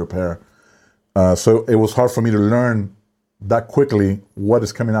stereo pair. So it was hard for me to learn that quickly what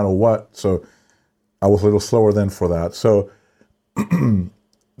is coming out of what. So I was a little slower then for that. So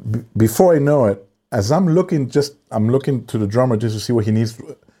before I know it, as I'm looking to the drummer just to see what he needs,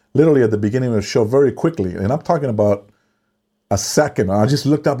 literally at the beginning of the show very quickly. And I'm talking about a second. I just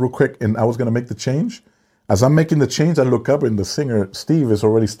looked up real quick and I was going to make the change. As I'm making the change, I look up and the singer, Steve, is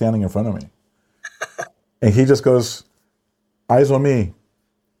already standing in front of me. And he just goes, eyes on me,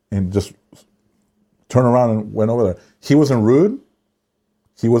 and just turned around and went over there. He wasn't rude.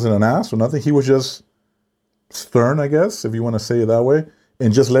 He wasn't an ass or nothing. He was just stern, I guess, if you want to say it that way,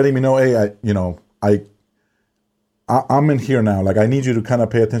 and just letting me know, hey, I'm in here now. Like, I need you to kind of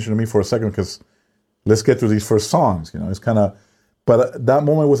pay attention to me for a second because let's get through these first songs. It's kind of, but that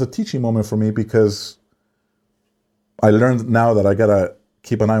moment was a teaching moment for me because I learned now that I gotta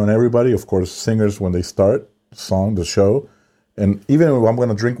keep an eye on everybody. Of course, singers when they start the show, and even if I'm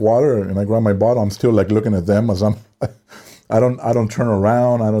gonna drink water and I grab my bottle, I'm still like looking at them as I'm. I don't turn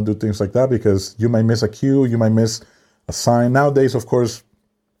around. I don't do things like that because you might miss a cue, you might miss a sign. Nowadays, of course,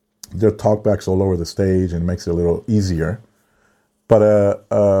 there are talkbacks all over the stage and it makes it a little easier. But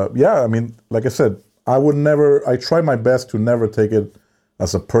yeah, I mean, like I said, I try my best to never take it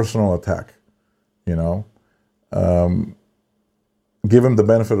as a personal attack, give him the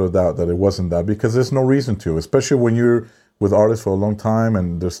benefit of the doubt that it wasn't that, because there's no reason to, especially when you're with artists for a long time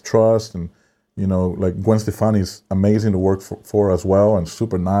and there's trust, and like Gwen Stefani's amazing to work for as well, and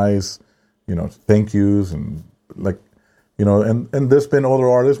super nice, thank yous, and and there's been other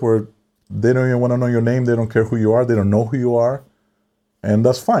artists where they don't even want to know your name, they don't care who you are, they don't know who you are, and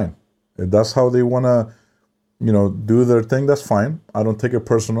that's fine. If that's how they want to do their thing, that's fine. I don't take it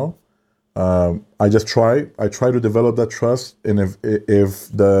personal. I try to develop that trust, and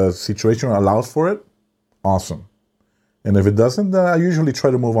if the situation allows for it, awesome. And if it doesn't, then I usually try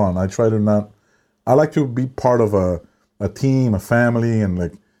to move on. I like to be part of a team, a family, and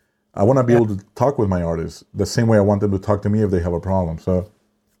like I want to be able to talk with my artists the same way I want them to talk to me if they have a problem. So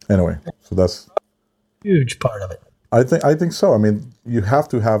anyway, so that's huge part of it. I think so. I mean, you have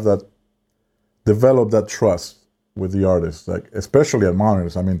to have that, develop that trust with the artists, like especially at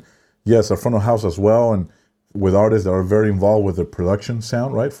monitors. I mean, yes, at front of house as well, and with artists that are very involved with the production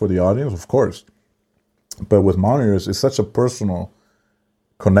sound, right, for the audience, of course. But with monitors, it's such a personal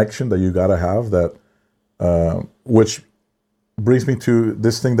connection that you got to have that, which brings me to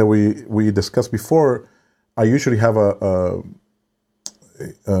this thing that we discussed before. I usually have a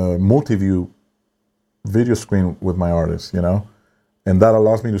multi-view video screen with my artists, and that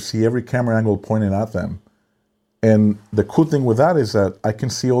allows me to see every camera angle pointing at them. And the cool thing with that is that I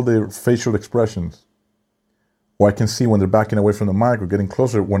can see all their facial expressions, or I can see when they're backing away from the mic or getting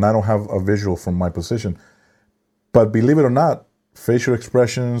closer when I don't have a visual from my position. But believe it or not, facial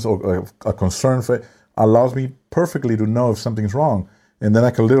expressions or a concern allows me perfectly to know if something's wrong. And then I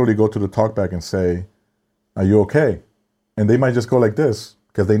can literally go to the talkback and say, are you okay? And they might just go like this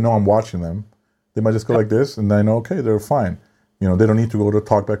because they know I'm watching them. They might just go like this, and I know, okay, they're fine. They don't need to go to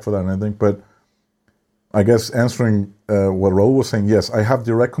talkback for that or anything. But I guess answering what Raul was saying, yes, I have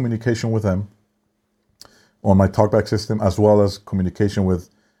direct communication with them on my talkback system, as well as communication with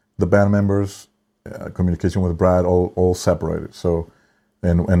the band members, communication with Brad, all separated. So,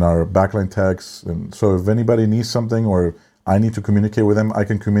 and our backline techs. And so if anybody needs something or I need to communicate with them, I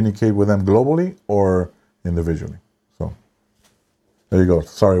can communicate with them globally or individually. So there you go.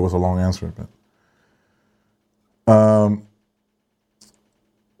 Sorry, it was a long answer, but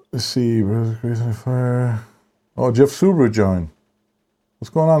let's see. Oh, Jeff Subaru joined. What's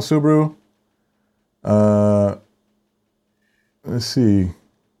going on, Subaru? Let's see.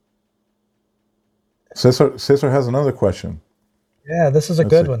 Cesar has another question. Yeah, this is a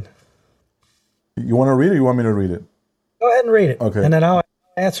good one. You want to read it or you want me to read it? Go ahead and read it. Okay. And then I'll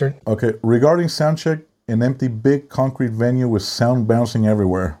answer it. Okay. Regarding soundcheck, an empty big concrete venue with sound bouncing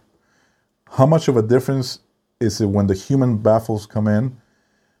everywhere. How much of a difference is it when the human baffles come in?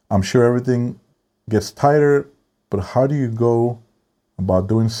 I'm sure everything gets tighter, but how do you go about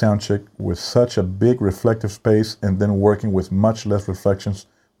doing sound check with such a big reflective space and then working with much less reflections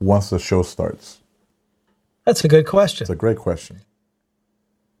once the show starts? That's a good question. It's a great question.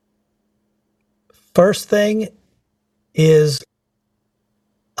 First thing is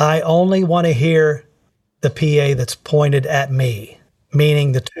I only want to hear the PA that's pointed at me,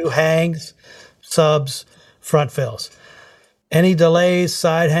 meaning the two hangs, subs, front fills. Any delays,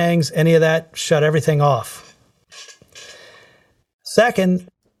 side hangs, any of that, shut everything off. Second,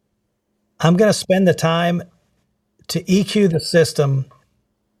 I'm going to spend the time to EQ the system,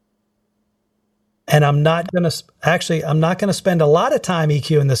 and I'm not going to spend a lot of time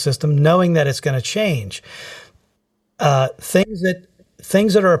EQing the system, knowing that it's going to change. Things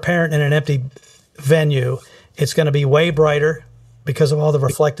that are apparent in an empty venue. It's going to be way brighter because of all the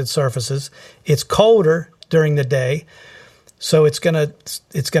reflected surfaces. It's colder during the day, so it's going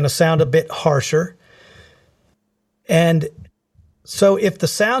to sound a bit harsher. And so if the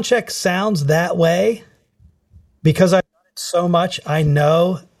sound check sounds that way, because I've done it so much, I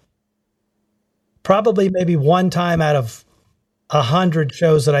know probably maybe one time out of 100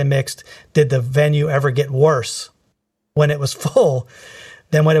 shows that I mixed did the venue ever get worse when it was full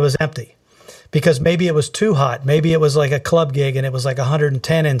than when it was empty. Because maybe it was too hot. Maybe it was like a club gig and it was like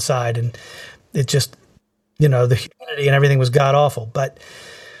 110 inside and it just, the humidity and everything was god awful. But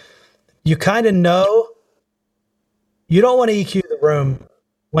you kind of know you don't want to EQ the room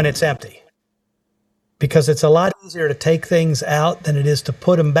when it's empty, because it's a lot easier to take things out than it is to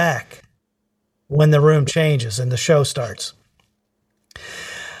put them back when the room changes and the show starts.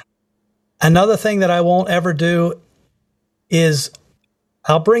 Another thing that I won't ever do is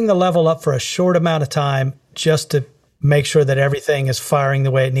I'll bring the level up for a short amount of time just to make sure that everything is firing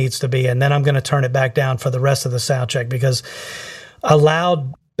the way it needs to be. And then I'm going to turn it back down for the rest of the sound check, because a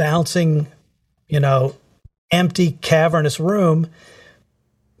loud, bouncing, empty, cavernous room,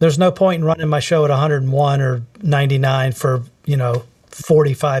 there's no point in running my show at 101 or 99 for,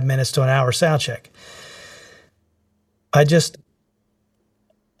 45 minutes to an hour sound check. I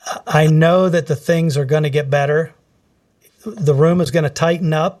know that the things are going to get better. The room is going to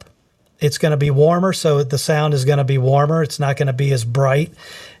tighten up. It's going to be warmer, so the sound is going to be warmer. It's not going to be as bright.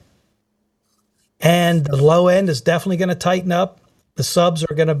 And the low end is definitely going to tighten up. The subs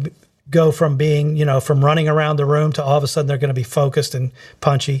are going to go from being, from running around the room to all of a sudden they're going to be focused and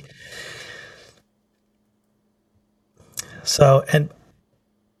punchy. So, and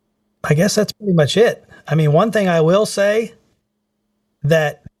I guess that's pretty much it. I mean, one thing I will say,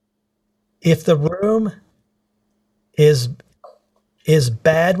 that if the room is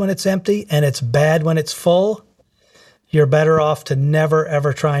bad when it's empty and it's bad when it's full, you're better off to never,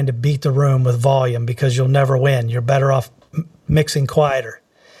 ever trying to beat the room with volume, because you'll never win. You're better off mixing quieter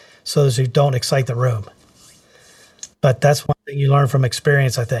so as you don't excite the room. But that's one thing you learn from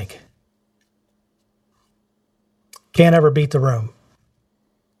experience, I think. Can't ever beat the room.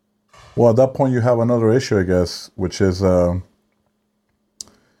 Well, at that point, you have another issue, I guess, which is the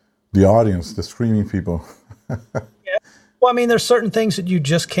audience, the screaming people. Yeah. Well, I mean, there's certain things that you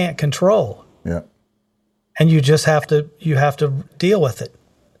just can't control. Yeah. And you just have to deal with it.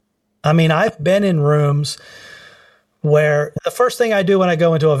 I mean, I've been in rooms where the first thing I do when I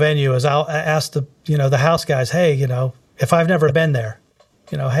go into a venue is I'll ask the house guys, hey, if I've never been there,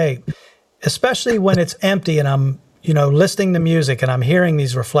 hey, especially when it's empty and I'm, listening to music and I'm hearing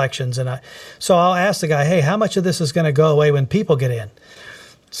these reflections. So I'll ask the guy, hey, how much of this is going to go away when people get in?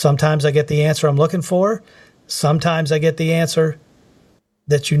 Sometimes I get the answer I'm looking for. Sometimes I get the answer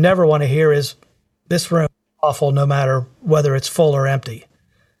that you never want to hear is, this room is awful no matter whether it's full or empty.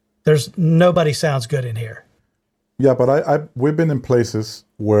 Nobody sounds good in here. Yeah, but we've been in places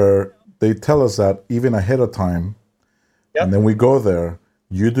where they tell us that even ahead of time, yep. And then we go there,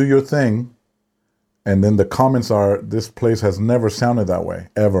 you do your thing, and then the comments are, this place has never sounded that way,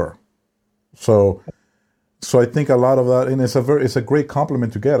 ever. So I think a lot of that, and it's a great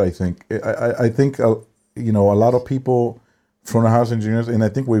compliment to get, I think. I think, a lot of people, front of house engineers, and I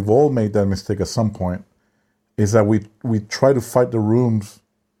think we've all made that mistake at some point, is that we try to fight the rooms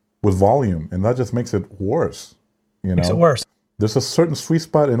with volume, and that just makes it worse. Makes it worse. There's a certain sweet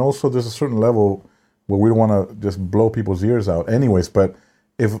spot, and also there's a certain level where we don't want to just blow people's ears out. Anyways, but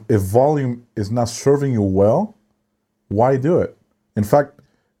if volume is not serving you well, why do it? In fact,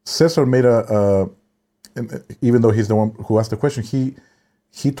 Cesar made even though he's the one who asked the question,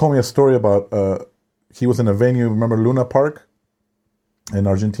 he told me a story about he was in a venue. Remember Luna Park in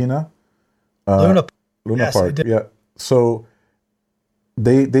Argentina? Luna yes, Park, yeah. So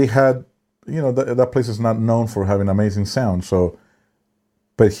they had, that place is not known for having amazing sound. So,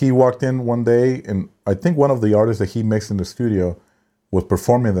 but he walked in one day, and I think one of the artists that he mixed in the studio was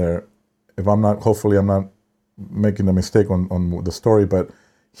performing there. Hopefully I'm not making a mistake on the story, but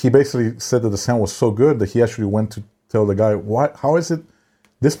he basically said that the sound was so good that he actually went to tell the guy, how is it?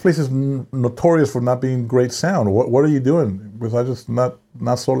 This place is notorious for not being great sound. What are you doing? Because I just not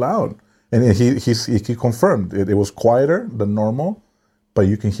so loud. And he confirmed it was quieter than normal, but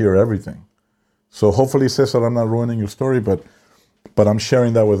you can hear everything. So hopefully, Cesar, I'm not ruining your story, but I'm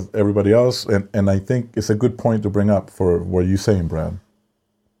sharing that with everybody else, and I think it's a good point to bring up for what you're saying, Brad.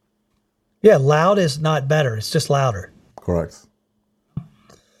 Yeah, loud is not better. It's just louder. Correct.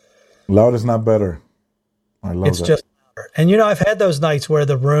 Loud is not better. I love that. It's just louder. And I've had those nights where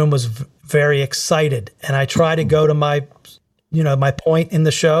the room was very excited, and I try to go to my, my point in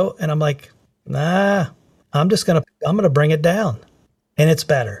the show, and I'm like, Nah, I'm gonna bring it down, and it's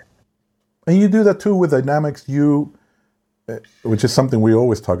better. And you do that too with dynamics. Which is something we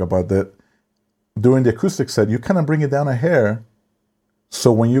always talk about, that during the acoustic set, you kind of bring it down a hair.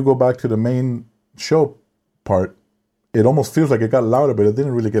 So when you go back to the main show part, it almost feels like it got louder, but it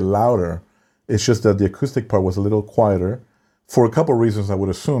didn't really get louder. It's just that the acoustic part was a little quieter for a couple of reasons, I would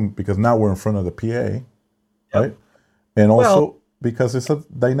assume, because now we're in front of the PA, right? And also because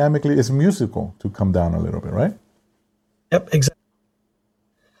it's musical to come down a little bit, right? Yep, exactly.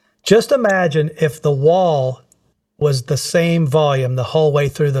 Just imagine if the wall was the same volume the whole way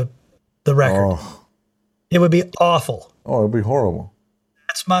through the record. Oh, It would be awful. it'd be horrible.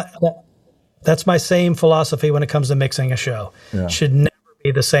 That's my same philosophy when it comes to mixing a show. Yeah. Should never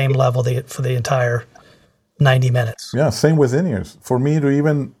be the same level for the entire 90 minutes. Yeah, same with in-ears. For me to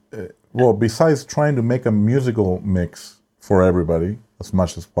even, besides trying to make a musical mix for everybody as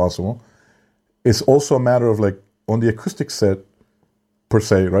much as possible, it's also a matter of like on the acoustic set per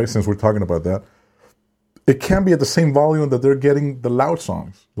se, right? Since we're talking about that, it can't be at the same volume that they're getting the loud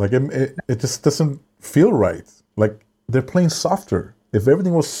songs. Like it just doesn't feel right. Like they're playing softer. If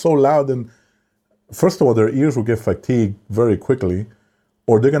everything was so loud, then first of all, their ears will get fatigued very quickly,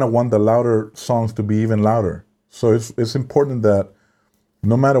 or they're gonna want the louder songs to be even louder. So it's important that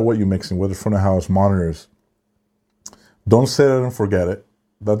no matter what you're mixing, whether front of house, monitors, don't set it and forget it.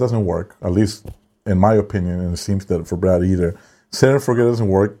 That doesn't work, at least in my opinion, and it seems that for Brad either. Set it and forget it doesn't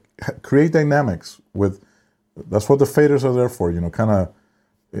work. Create dynamics with. That's what the faders are there for, kind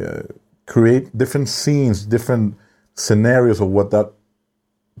of create different scenes, different scenarios of what that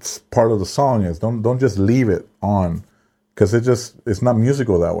part of the song is. Don't just leave it on, because it's not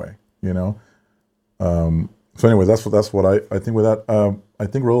musical that way, So anyway, that's what I think with that. I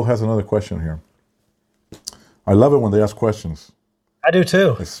think Raul has another question here. I love it when they ask questions. I do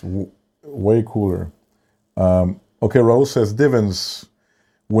too. It's way cooler. Okay, Raul says, Divins,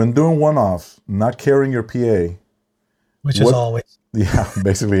 when doing one-offs, not carrying your PA, which is always. Yeah,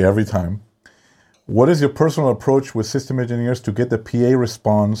 basically every time. What is your personal approach with system engineers to get the PA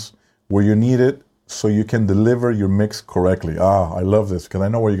response where you need it so you can deliver your mix correctly? I love this because I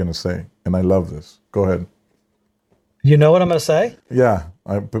know what you're going to say, and I love this. Go ahead. You know what I'm going to say? Yeah,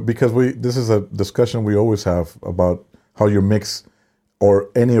 because this is a discussion we always have about how your mix or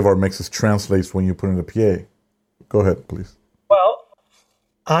any of our mixes translates when you put in the PA. Go ahead, please. Well,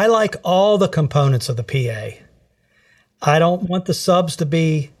 I like all the components of the PA. I don't want the subs to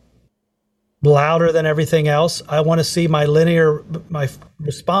be louder than everything else. I want to see my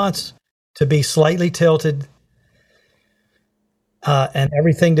response to be slightly tilted, and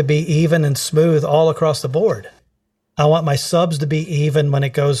everything to be even and smooth all across the board. I want my subs to be even when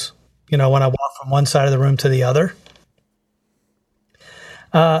it goes, when I walk from one side of the room to the other.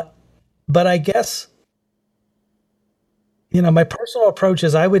 But I guess, my personal approach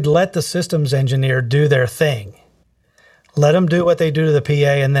is I would let the systems engineer do their thing. Let them do what they do to the PA.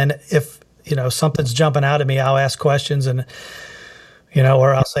 And then if, something's jumping out at me, I'll ask questions and,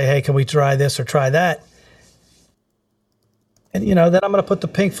 or I'll say, hey, can we try this or try that? And, then I'm going to put the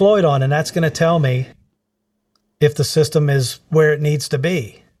Pink Floyd on, and that's going to tell me if the system is where it needs to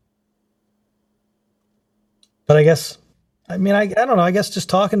be. But I don't know, I guess just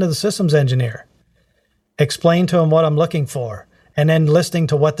talking to the systems engineer, explain to them what I'm looking for, and then listening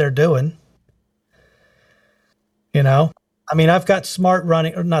to what they're doing. I've got smart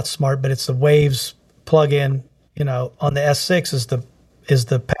running, or not smart, but it's the Waves plug-in, on the S6 is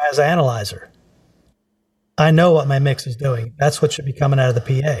the PAS analyzer. I know what my mix is doing. That's what should be coming out of the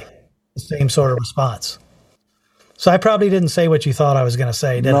PA. The same sort of response. So I probably didn't say what you thought I was going to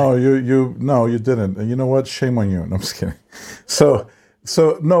say, did I? No, you didn't. And you know what? Shame on you. No, I'm just kidding. So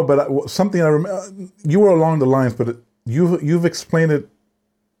no, but something I remember, you were along the lines, but you've explained it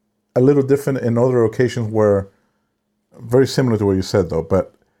a little different in other occasions where, very similar to what you said though,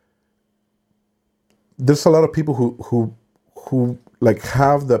 but there's a lot of people who like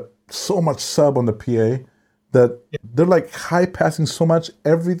have so much sub on the PA that they're like high passing so much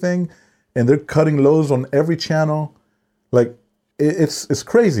everything, and they're cutting lows on every channel. Like it's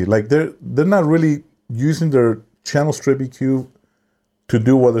crazy. Like they're not really using their channel strip EQ to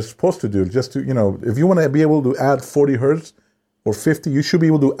do what they're supposed to do. Just to, if you want to be able to add 40 hertz or 50, you should be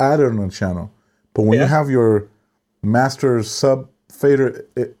able to add it on a channel. But when you have your master sub fader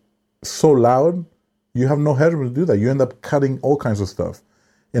so loud, you have no headroom to do that. You end up cutting all kinds of stuff.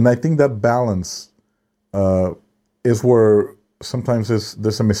 And I think that balance is where sometimes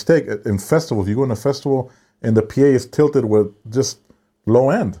there's a mistake. In festivals, you go in a festival and the PA is tilted with just low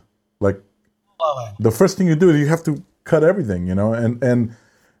end. Like, the first thing you do is you have to cut everything, and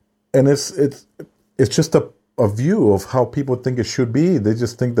and it's just a view of how people think it should be. They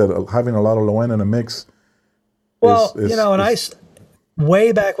just think that having a lot of low end in a mix. Well,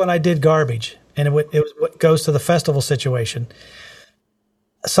 way back when I did Garbage, and it was what goes to the festival situation.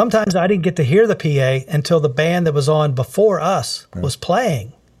 Sometimes I didn't get to hear the PA until the band that was on before us was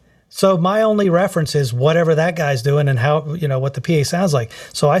playing. So my only reference is whatever that guy's doing and how, what the PA sounds like.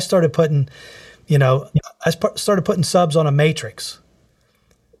 So I started putting, subs on a matrix.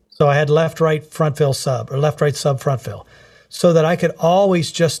 So I had left, right, front fill sub, or left, right, sub, front fill, so that I could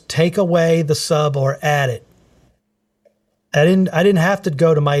always just take away the sub or add it. I didn't have to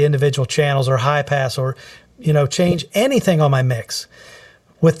go to my individual channels or high pass or, change anything on my mix.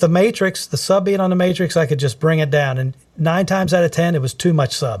 With the matrix, the sub being on the matrix, I could just bring it down. And 9 times out of 10, it was too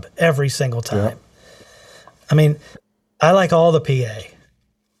much sub every single time. Yeah. I mean, I like all the PA.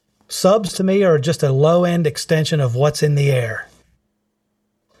 Subs to me are just a low-end extension of what's in the air.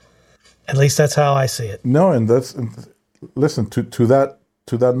 At least that's how I see it. No, and listen, to that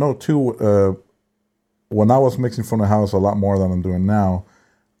note too, when I was mixing from the house a lot more than I'm doing now,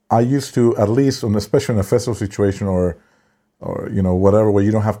 I used to, at least, especially in a festival situation or whatever, where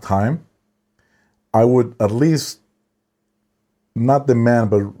you don't have time, I would at least not demand,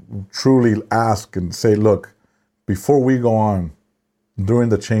 but truly ask and say, look, before we go on, during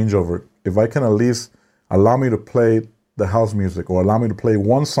the changeover, if I can at least allow me to play the house music or allow me to play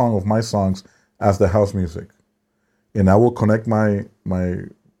one song of my songs as the house music. And I will connect my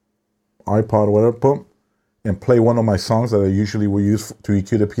iPod or whatever, boom, and play one of my songs that I usually will use to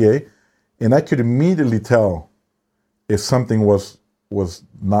EQ the PA. And I could immediately tell if something was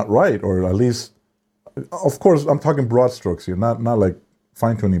not right, or at least, of course, I'm talking broad strokes here, not like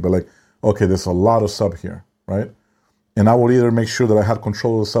fine tuning, but like, okay, there's a lot of sub here, right? And I would either make sure that I had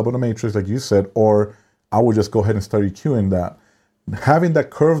control of the sub on the matrix, like you said, or I would just go ahead and start EQing that. Having that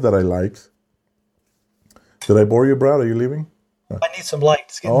curve that I liked. Did I bore you, Brad? Are you leaving? I need some light.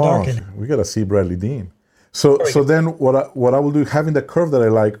 It's getting dark in here. We got to see Bradley Dean. So then what I will do, having the curve that I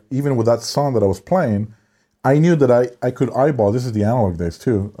like, even with that song that I was playing, I knew that I could eyeball, this is the analog days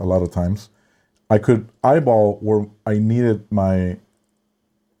too, a lot of times, I could eyeball where I needed my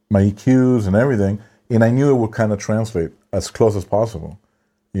EQs and everything, and I knew it would kind of translate as close as possible,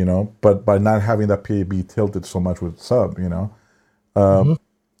 but by not having that PA be tilted so much with sub,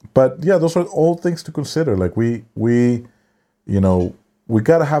 But yeah, those are all things to consider. Like we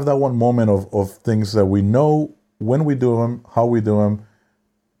got to have that one moment of things that we know when we do them, how we do them,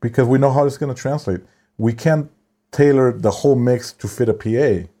 because we know how it's going to translate. We can't tailor the whole mix to fit a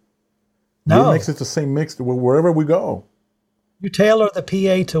PA. No. Your mix is the same mix wherever we go. You tailor the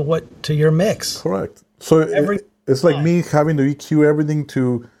PA to your mix. Correct. So it's like me having to EQ everything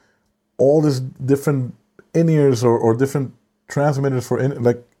to all these different in-ears or different transmitters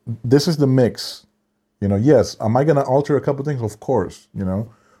like this is the mix. Yes, am I going to alter a couple things? Of course,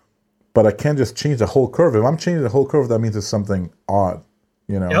 but I can't just change the whole curve. If I'm changing the whole curve, that means it's something odd,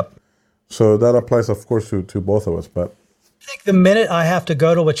 Yep. So that applies, of course, to both of us. But I think the minute I have to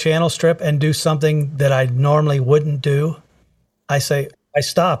go to a channel strip and do something that I normally wouldn't do, I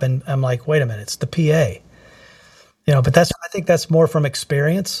stop and I'm like, wait a minute, it's the PA. But I think that's more from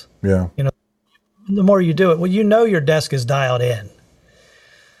experience. Yeah. The more you do it, well, your desk is dialed in.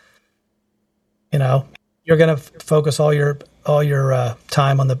 You're going to focus all your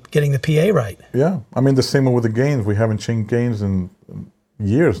time on getting the PA right. Yeah. I mean, the same with the gains. We haven't changed gains in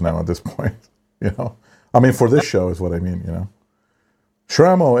years now at this point, I mean, for this show is what I mean,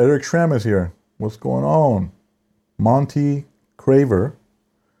 Shramo, Eric Schramm is here. What's going on? Monty Craver.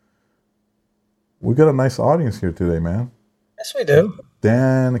 We got a nice audience here today, man. Yes, we do.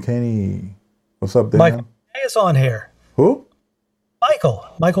 Dan Kenny. What's up, Dan? Michael is on here. Who?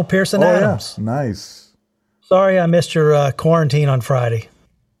 Michael Pearson Adams. Yeah. Nice. Sorry I missed your quarantine on Friday.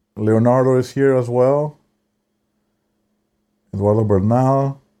 Leonardo is here as well. Eduardo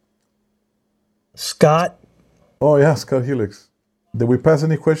Bernal. Scott. Oh, yeah, Scott Helix. Did we pass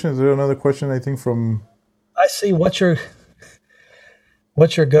any questions? Is there another question, I think, from... I see. What's your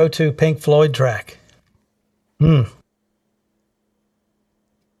go-to Pink Floyd track? I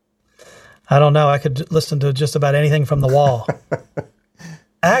don't know. I could listen to just about anything from The Wall.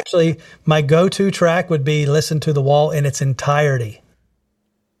 Actually, my go-to track would be Listen to The Wall in its entirety.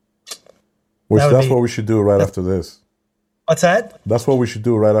 That's what we should do right after this. What's that? That's what we should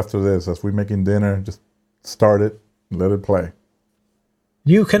do right after this. As we're making dinner, just start it and let it play.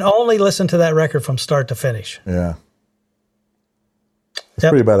 You can only listen to that record from start to finish. Yeah. It's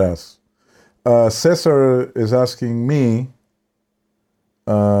pretty badass. Cesar is asking me,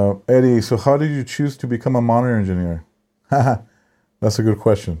 Eddie, so how did you choose to become a monitor engineer? That's a good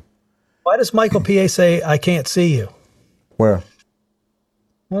question. Why does Michael PA say, I can't see you? Where? I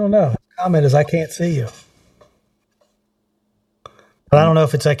don't know. His comment is, I can't see you. But I don't know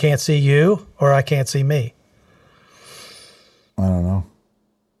if it's I can't see you or I can't see me. I don't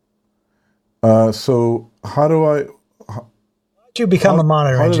know. So how do I... How did you become a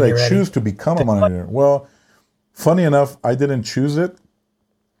monitor engineer, How did I choose to become a monitor engineer? Well, funny enough, I didn't choose it.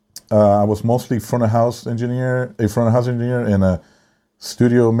 I was mostly a front of house engineer and a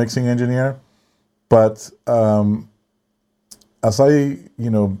studio mixing engineer. But as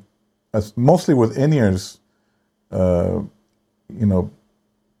mostly with in-ears, people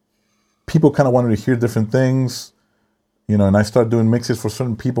kind of wanted to hear different things, and I started doing mixes for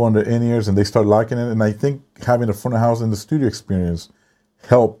certain people on their in-ears, and they start liking it. And I think having a front of house and the studio experience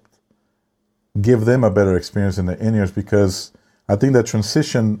helped give them a better experience in the in-ears, because I think that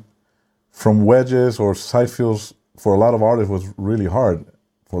transition from wedges or side fills for a lot of artists was really hard.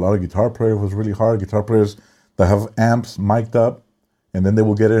 For a lot of guitar players, it was really hard. Guitar players that have amps mic'd up, and then they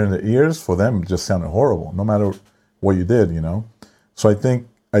will get it in their ears. For them, it just sounded horrible, no matter what you did, So I think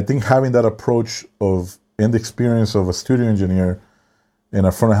having that approach and the experience of a studio engineer and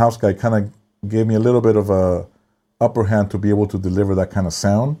a front of house guy kind of gave me a little bit of a upper hand to be able to deliver that kind of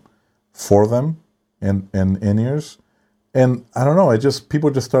sound for them and in ears. And I don't know, people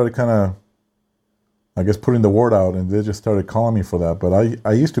just started kind of, I guess, putting the word out, and they just started calling me for that. But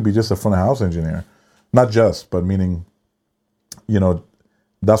I used to be just a front of house engineer, not just, but meaning,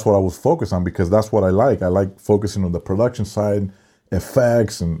 that's what I was focused on, because that's what I like. I like focusing on the production side,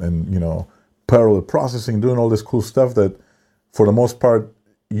 effects, and parallel processing, doing all this cool stuff that, for the most part,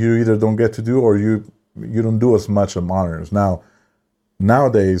 you either don't get to do or you don't do as much on monitors.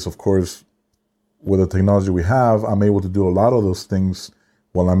 Nowadays, of course, with the technology we have, I'm able to do a lot of those things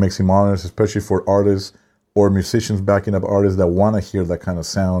while I'm mixing monitors, especially for artists or musicians backing up artists that want to hear that kind of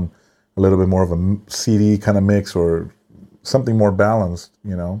sound, a little bit more of a CD kind of mix or something more balanced,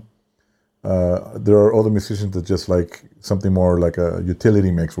 There are other musicians that just like something more like a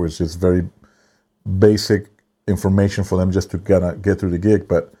utility mix, where it's just very basic information for them just to get through the gig.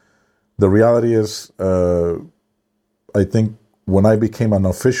 But the reality is, I think when I became an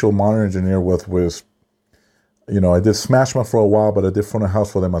official monitor engineer I did Smashman for a while, but I did front of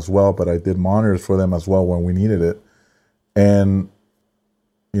house for them as well. But I did monitors for them as well when we needed it. And,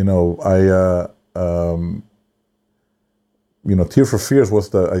 Tear for Fears was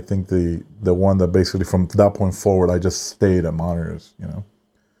the one that basically from that point forward, I just stayed at monitors,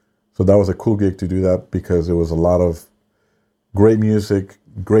 So that was a cool gig to do that, because it was a lot of great music,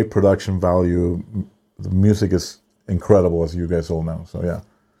 great production value. The music is incredible, as you guys all know. So yeah,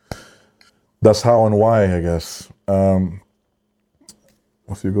 that's how and why, I guess.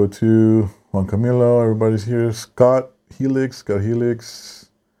 If you go to Juan Camilo, everybody's here. Scott Helix.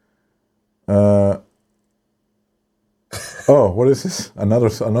 What is this?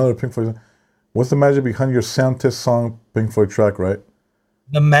 Another Pink Floyd. What's the magic behind your sound test song, Pink Floyd track, right?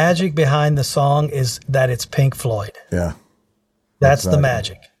 The magic behind the song is that it's Pink Floyd. Yeah. That's exactly the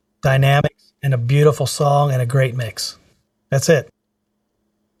magic. Dynamics and a beautiful song and a great mix. That's it.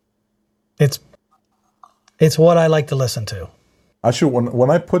 It's what I like to listen to. I should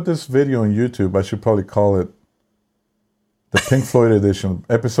when I put this video on YouTube, I should probably call it the Pink Floyd edition,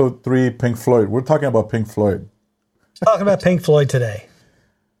 episode 3, Pink Floyd. We're talking about Pink Floyd. Talking about Pink Floyd today.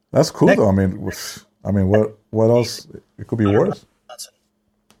 That's cool, though. I mean, what else? It could be worse.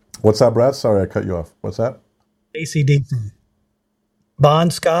 What's that, Brad? Sorry, I cut you off. What's that? AC/DC. Bon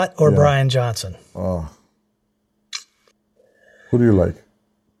Scott or Brian Johnson? Oh. Who do you like?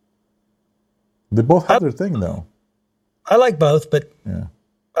 They both have their thing, though. I like both, but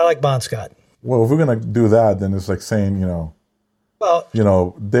I like Bon Scott. Well, if we're going to do that, then it's like saying,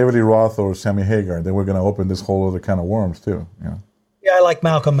 David Lee Roth or Sammy Hagar. Then we're going to open this whole other kind of worms, too. Yeah, I like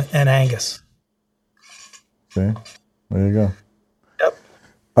Malcolm and Angus. See? There you go. Yep.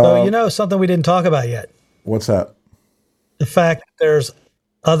 So, something we didn't talk about yet. What's that? The fact that there's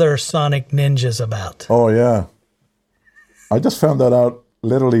other sonic ninjas about. Oh, yeah. I just found that out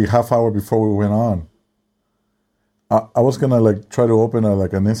literally half hour before we went on. I was going to try to open an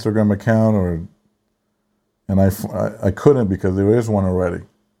Instagram account and I couldn't because there is one already.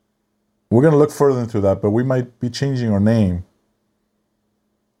 We're going to look further into that, but we might be changing our name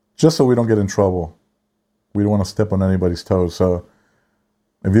just so we don't get in trouble. We don't want to step on anybody's toes. So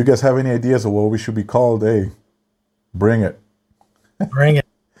if you guys have any ideas of what we should be called, hey, bring it. Bring it.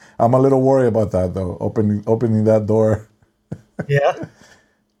 I'm a little worried about that, though, opening that door. Yeah.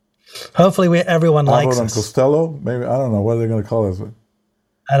 Hopefully everyone likes Albert us. and Costello? Maybe. I don't know. What are they going to call us?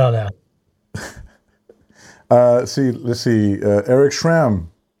 I don't know. Let's see. Eric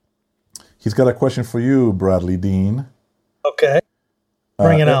Schramm. He's got a question for you, Bradley Dean. Okay.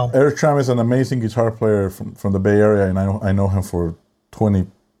 Bring it on. Eric Tram is an amazing guitar player from the Bay Area, and I know him for 20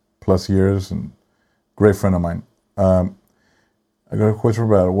 plus years, and great friend of mine. I got a question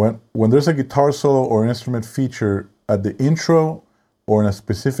about it. When there's a guitar solo or instrument feature at the intro or in a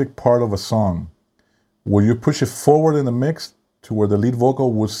specific part of a song, will you push it forward in the mix to where the lead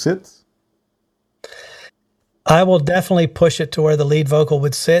vocal would sit? I will definitely push it to where the lead vocal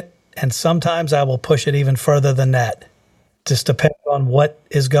would sit, and sometimes I will push it even further than that. Just depends on what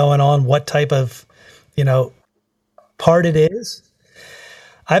is going on, what type of, part it is.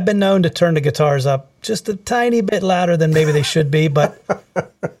 I've been known to turn the guitars up just a tiny bit louder than maybe they should be, but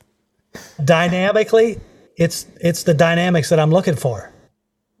dynamically, it's the dynamics that I'm looking for.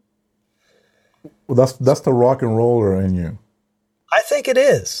 Well, that's the rock and roller in you. I think it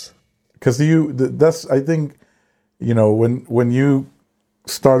is. Because that's I think, when you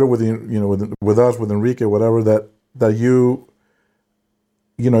started with with us, with Enrique, whatever, that you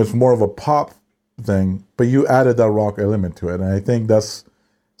it's more of a pop thing, but you added that rock element to it, and I think that's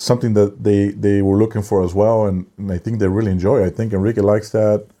something that they were looking for as well, and I think they really enjoy it. I think Enrique likes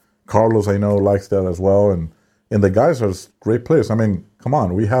that. Carlos, I know, likes that as well, and the guys are great players. I mean, come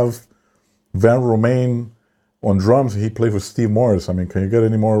on, we have Van Romain on drums. He played with Steve Morris. I mean, can you get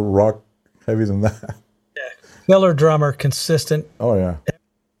any more rock heavy than that? Yeah. Killer drummer, consistent. Oh yeah,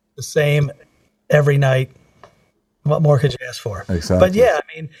 the same every night. What more could you ask for? Exactly. But yeah,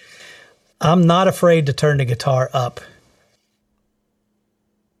 I mean, I'm not afraid to turn the guitar up.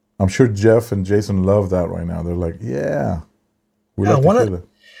 I'm sure Jeff and Jason love that right now. They're like, yeah.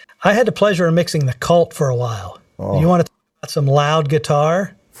 I had the pleasure of mixing the Cult for a while. Oh. You want to talk about some loud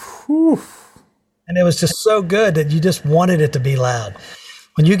guitar? Whew. And it was just so good that you just wanted it to be loud.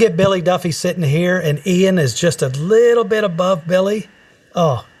 When you get Billy Duffy sitting here and Ian is just a little bit above Billy,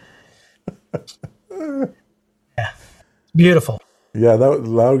 oh. Yeah. Beautiful. Yeah, that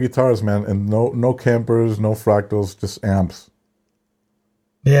loud guitars, man, and no Kempers, no Fractals, just amps.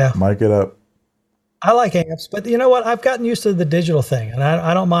 Yeah. Mic it up. I like amps, but you know what? I've gotten used to the digital thing, and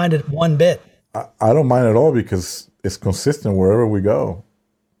I don't mind it one bit. I don't mind at all because it's consistent wherever we go.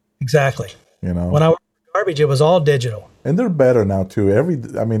 Exactly. When I worked at Garbage, it was all digital. And they're better now, too.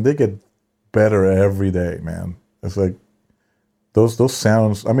 They get better every day, man. It's like those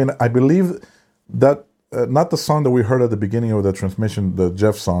sounds. I mean, I believe that, not the song that we heard at the beginning of the transmission, the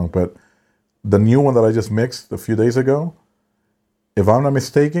Jeff song, but the new one that I just mixed a few days ago, if I'm not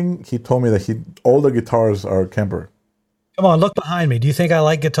mistaken, he told me that all the guitars are Kemper. Come on, look behind me. Do you think I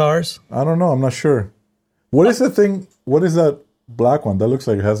like guitars? I don't know. I'm not sure. What is the thing? What is that black one? That looks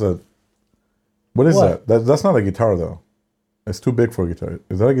like it has a... What is that? That's not a guitar, though. It's too big for a guitar.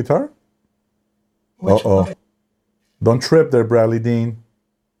 Is that a guitar? Uh-oh. One? Don't trip there, Bradley Dean.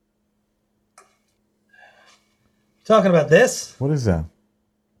 Talking about this? What is that?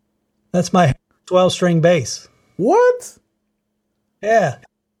 That's my 12-string bass. What? Yeah.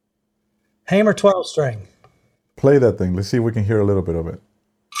 Hamer 12-string. Play that thing. Let's see if we can hear a little bit of it.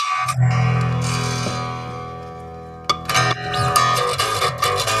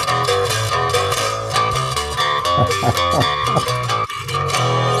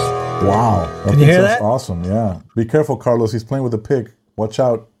 Wow. Can you hear that? Awesome, yeah. Be careful, Carlos. He's playing with a pick. Watch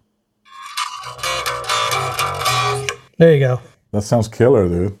out. There you go. That sounds killer,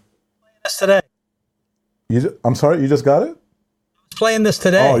 dude. This today. I'm sorry, you just got it? I was playing this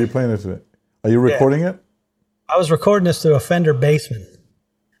today. Oh, you're playing this today. Are you recording it? I was recording this through a Fender Bassman.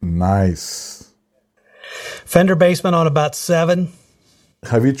 Nice. Fender Bassman on about 7.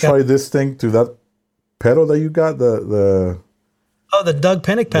 Have you tried this thing to that pedal that you got? The Doug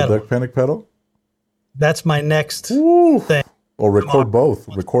Pinnick pedal. The Doug Pinnick pedal? That's my next thing. Or record both.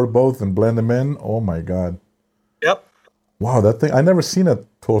 Record both and blend them in. Oh my God. Yep. Wow, that thing. I never seen a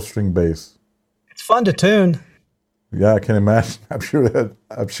 12-string bass. It's fun to tune. Yeah, I can imagine. I'm sure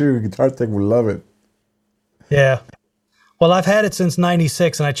your guitar tech would love it. Yeah. Well, I've had it since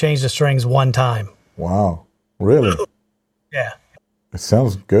 96 and I changed the strings one time. Wow. Really? Yeah. It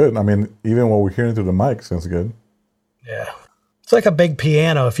sounds good. I mean, even what we're hearing through the mic sounds good. Yeah. It's like a big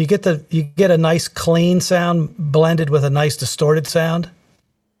piano. If you get a nice clean sound blended with a nice distorted sound,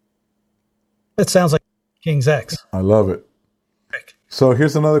 it sounds like King's X. I love it. So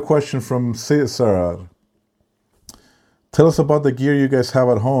here's another question from Cesar. Tell us about the gear you guys have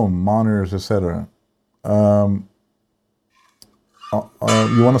at home, monitors, etc. You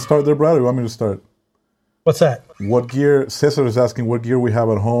want to start there, Brad, or you want me to start? What's that? What gear? Cesar is asking what gear we have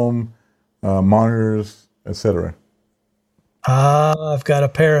at home, monitors, etc. I've got a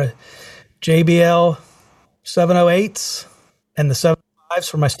pair of JBL 708s and the 705s drives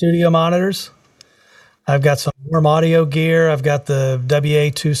for my studio monitors. I've got some warm audio gear. I've got the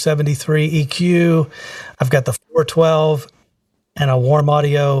WA273 EQ. I've got the 412 and a warm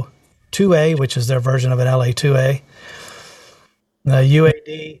audio 2A, which is their version of an LA2A. The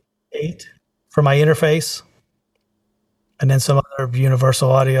UAD 8 for my interface. And then some other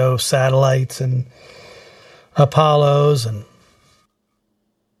universal audio satellites and Apollos and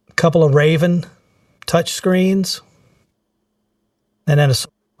a couple of Raven touch screens. And then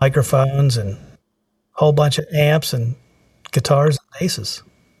some microphones and a whole bunch of amps and guitars and basses.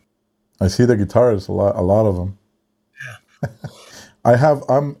 I see the guitars, a lot of them. Yeah.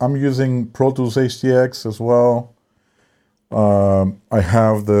 I'm using Pro Tools HDX as well. I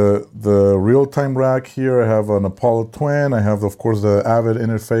have the real-time rack here. I have an Apollo Twin. I have, of course, the Avid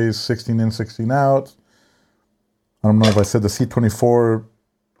interface, 16 in, 16 out. I don't know if I said the C24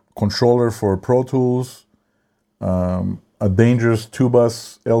 controller for Pro Tools. A Dangerous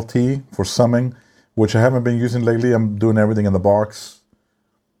 2-bus LT for summing, which I haven't been using lately. I'm doing everything in the box.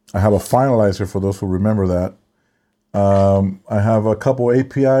 I have a finalizer for those who remember that. I have a couple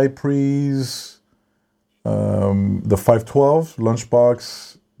API pre's, the 512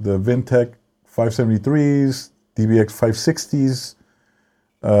 Lunchbox, the Vintech 573s, DBX 560s,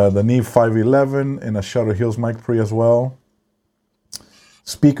 the Neve 511, and a Shutter Hills mic pre as well.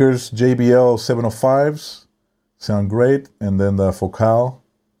 Speakers, JBL 705s, sound great. And then the Focal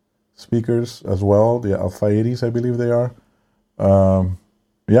speakers as well, the Alpha 80s, I believe they are.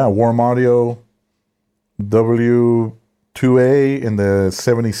 Warm audio, W2A in the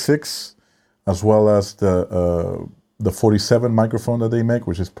 76, as well as the 47 microphone that they make,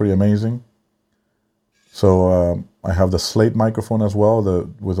 which is pretty amazing. So I have the Slate microphone as well,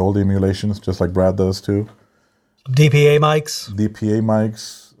 with all the emulations, just like Brad does too. DPA mics.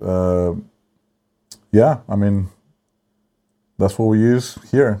 I mean, that's what we use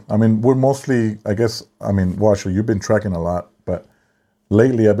here. I mean, we're mostly, actually, you've been tracking a lot, but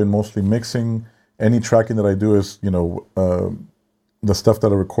lately I've been mostly mixing. Any tracking that I do is, the stuff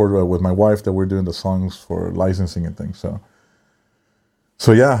that I record with my wife, that we're doing the songs for licensing and things.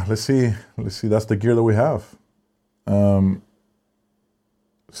 So yeah, let's see. That's the gear that we have. Let's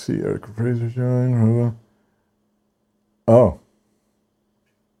see, Eric Fraser joined. Oh,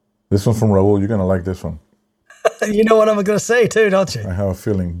 this one's from Raul. You're gonna like this one. You know what I'm going to say too, don't you? I have a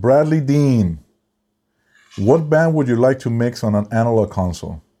feeling. Bradley Dean, what band would you like to mix on an analog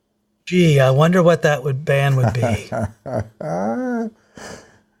console? Gee, I wonder what that band would be.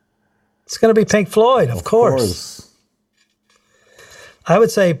 It's going to be Pink Floyd, of course. I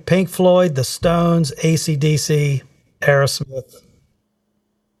would say Pink Floyd, the Stones, AC/DC, Aerosmith.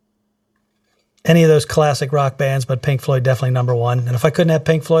 Any of those classic rock bands, but Pink Floyd definitely number one. And if I couldn't have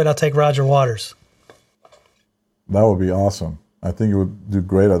Pink Floyd, I'll take Roger Waters. That would be awesome. I think you would do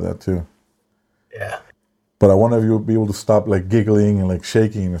great at that too. Yeah. But I wonder if you would be able to stop like giggling and like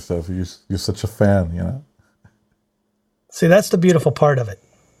shaking and stuff. You're such a fan, you know? See, that's the beautiful part of it.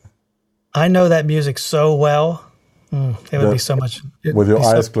 I know that music so well. It would be so much. With your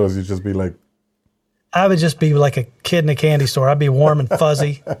eyes closed, you'd just be like... I would just be like a kid in a candy store. I'd be warm and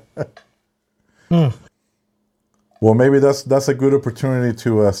fuzzy. Well, maybe that's a good opportunity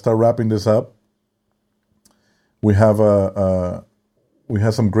to start wrapping this up. We have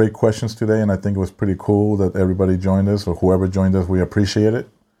some great questions today, and I think it was pretty cool that everybody joined us, or whoever joined us. We appreciate it.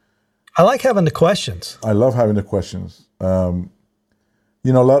 I like having the questions. I love having the questions. Today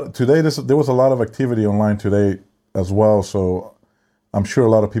there was a lot of activity online today as well, so I'm sure a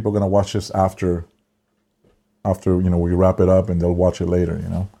lot of people are going to watch this after we wrap it up, and they'll watch it later.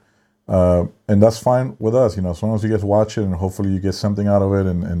 And that's fine with us. As long as you guys watch it, and hopefully you get something out of it,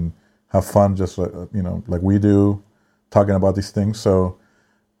 and have fun, just like we do, talking about these things. So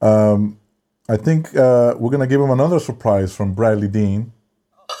I think we're going to give him another surprise from Bradley Dean.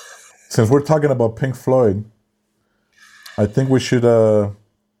 Since we're talking about Pink Floyd, I think we should...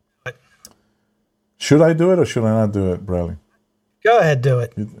 should I do it or should I not do it, Bradley? Go ahead, do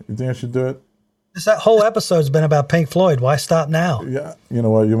it. You think I should do it? That whole episode's been about Pink Floyd. Why stop now? Yeah, you know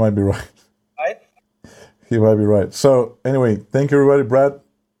what? You might be right. Right? You might be right. So anyway, thank you, everybody. Brad,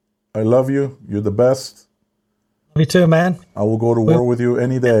 I love you. You're the best. Me too, man. I will go to war with you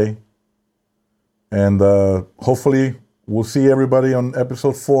any day. And hopefully we'll see everybody on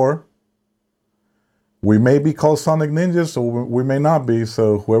episode 4. We may be called Sonic Ninjas, or we may not be.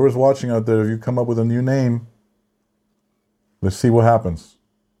 So whoever's watching out there, if you come up with a new name, let's see what happens.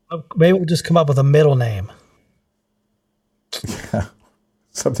 Maybe we'll just come up with a middle name. Yeah,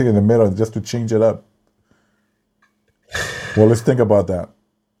 something in the middle just to change it up. Well, let's think about that.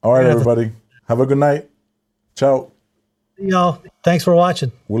 All right, everybody. Have a good night. Ciao. See y'all. Thanks for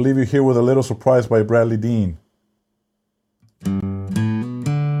watching. We'll leave you here with a little surprise by Bradley Dean.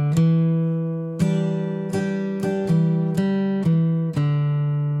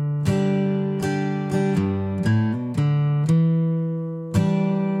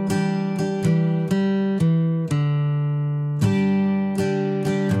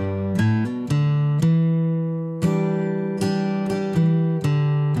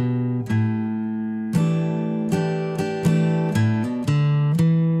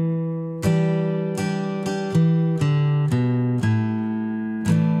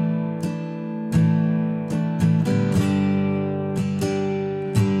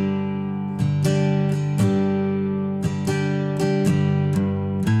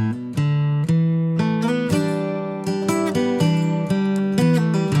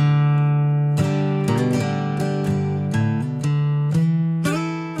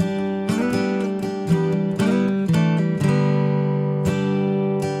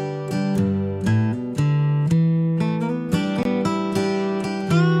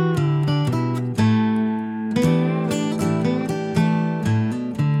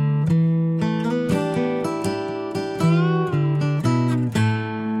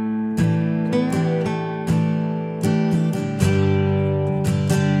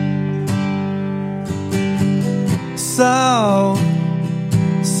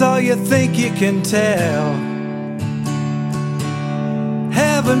 So you think you can tell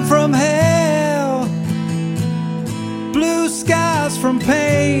heaven from hell, blue skies from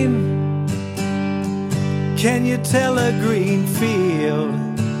pain? Can you tell a green field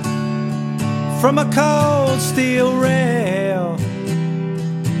from a cold steel rail,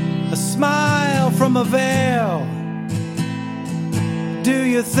 a smile from a veil? Do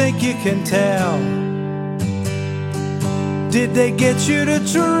you think you can tell? Did they get you to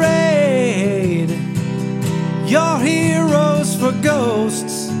trade your heroes for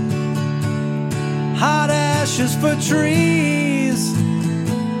ghosts, hot ashes for trees,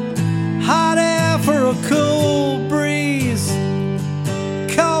 hot air for a cool breeze,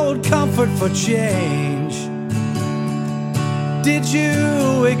 cold comfort for change? Did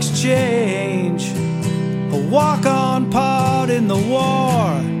you exchange a walk-on part in the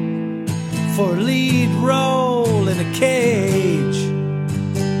war for a lead role in a cage?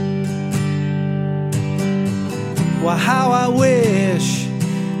 Well, how I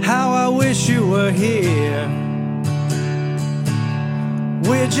wish you were here.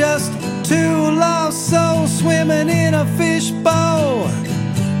 We're just two lost souls swimming in a fishbowl,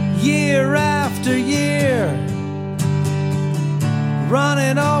 year after year,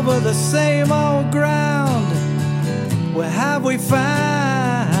 running over the same old ground. Where have we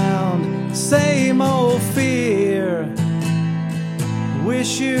found same old fear?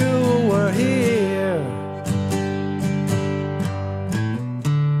 Wish you were here.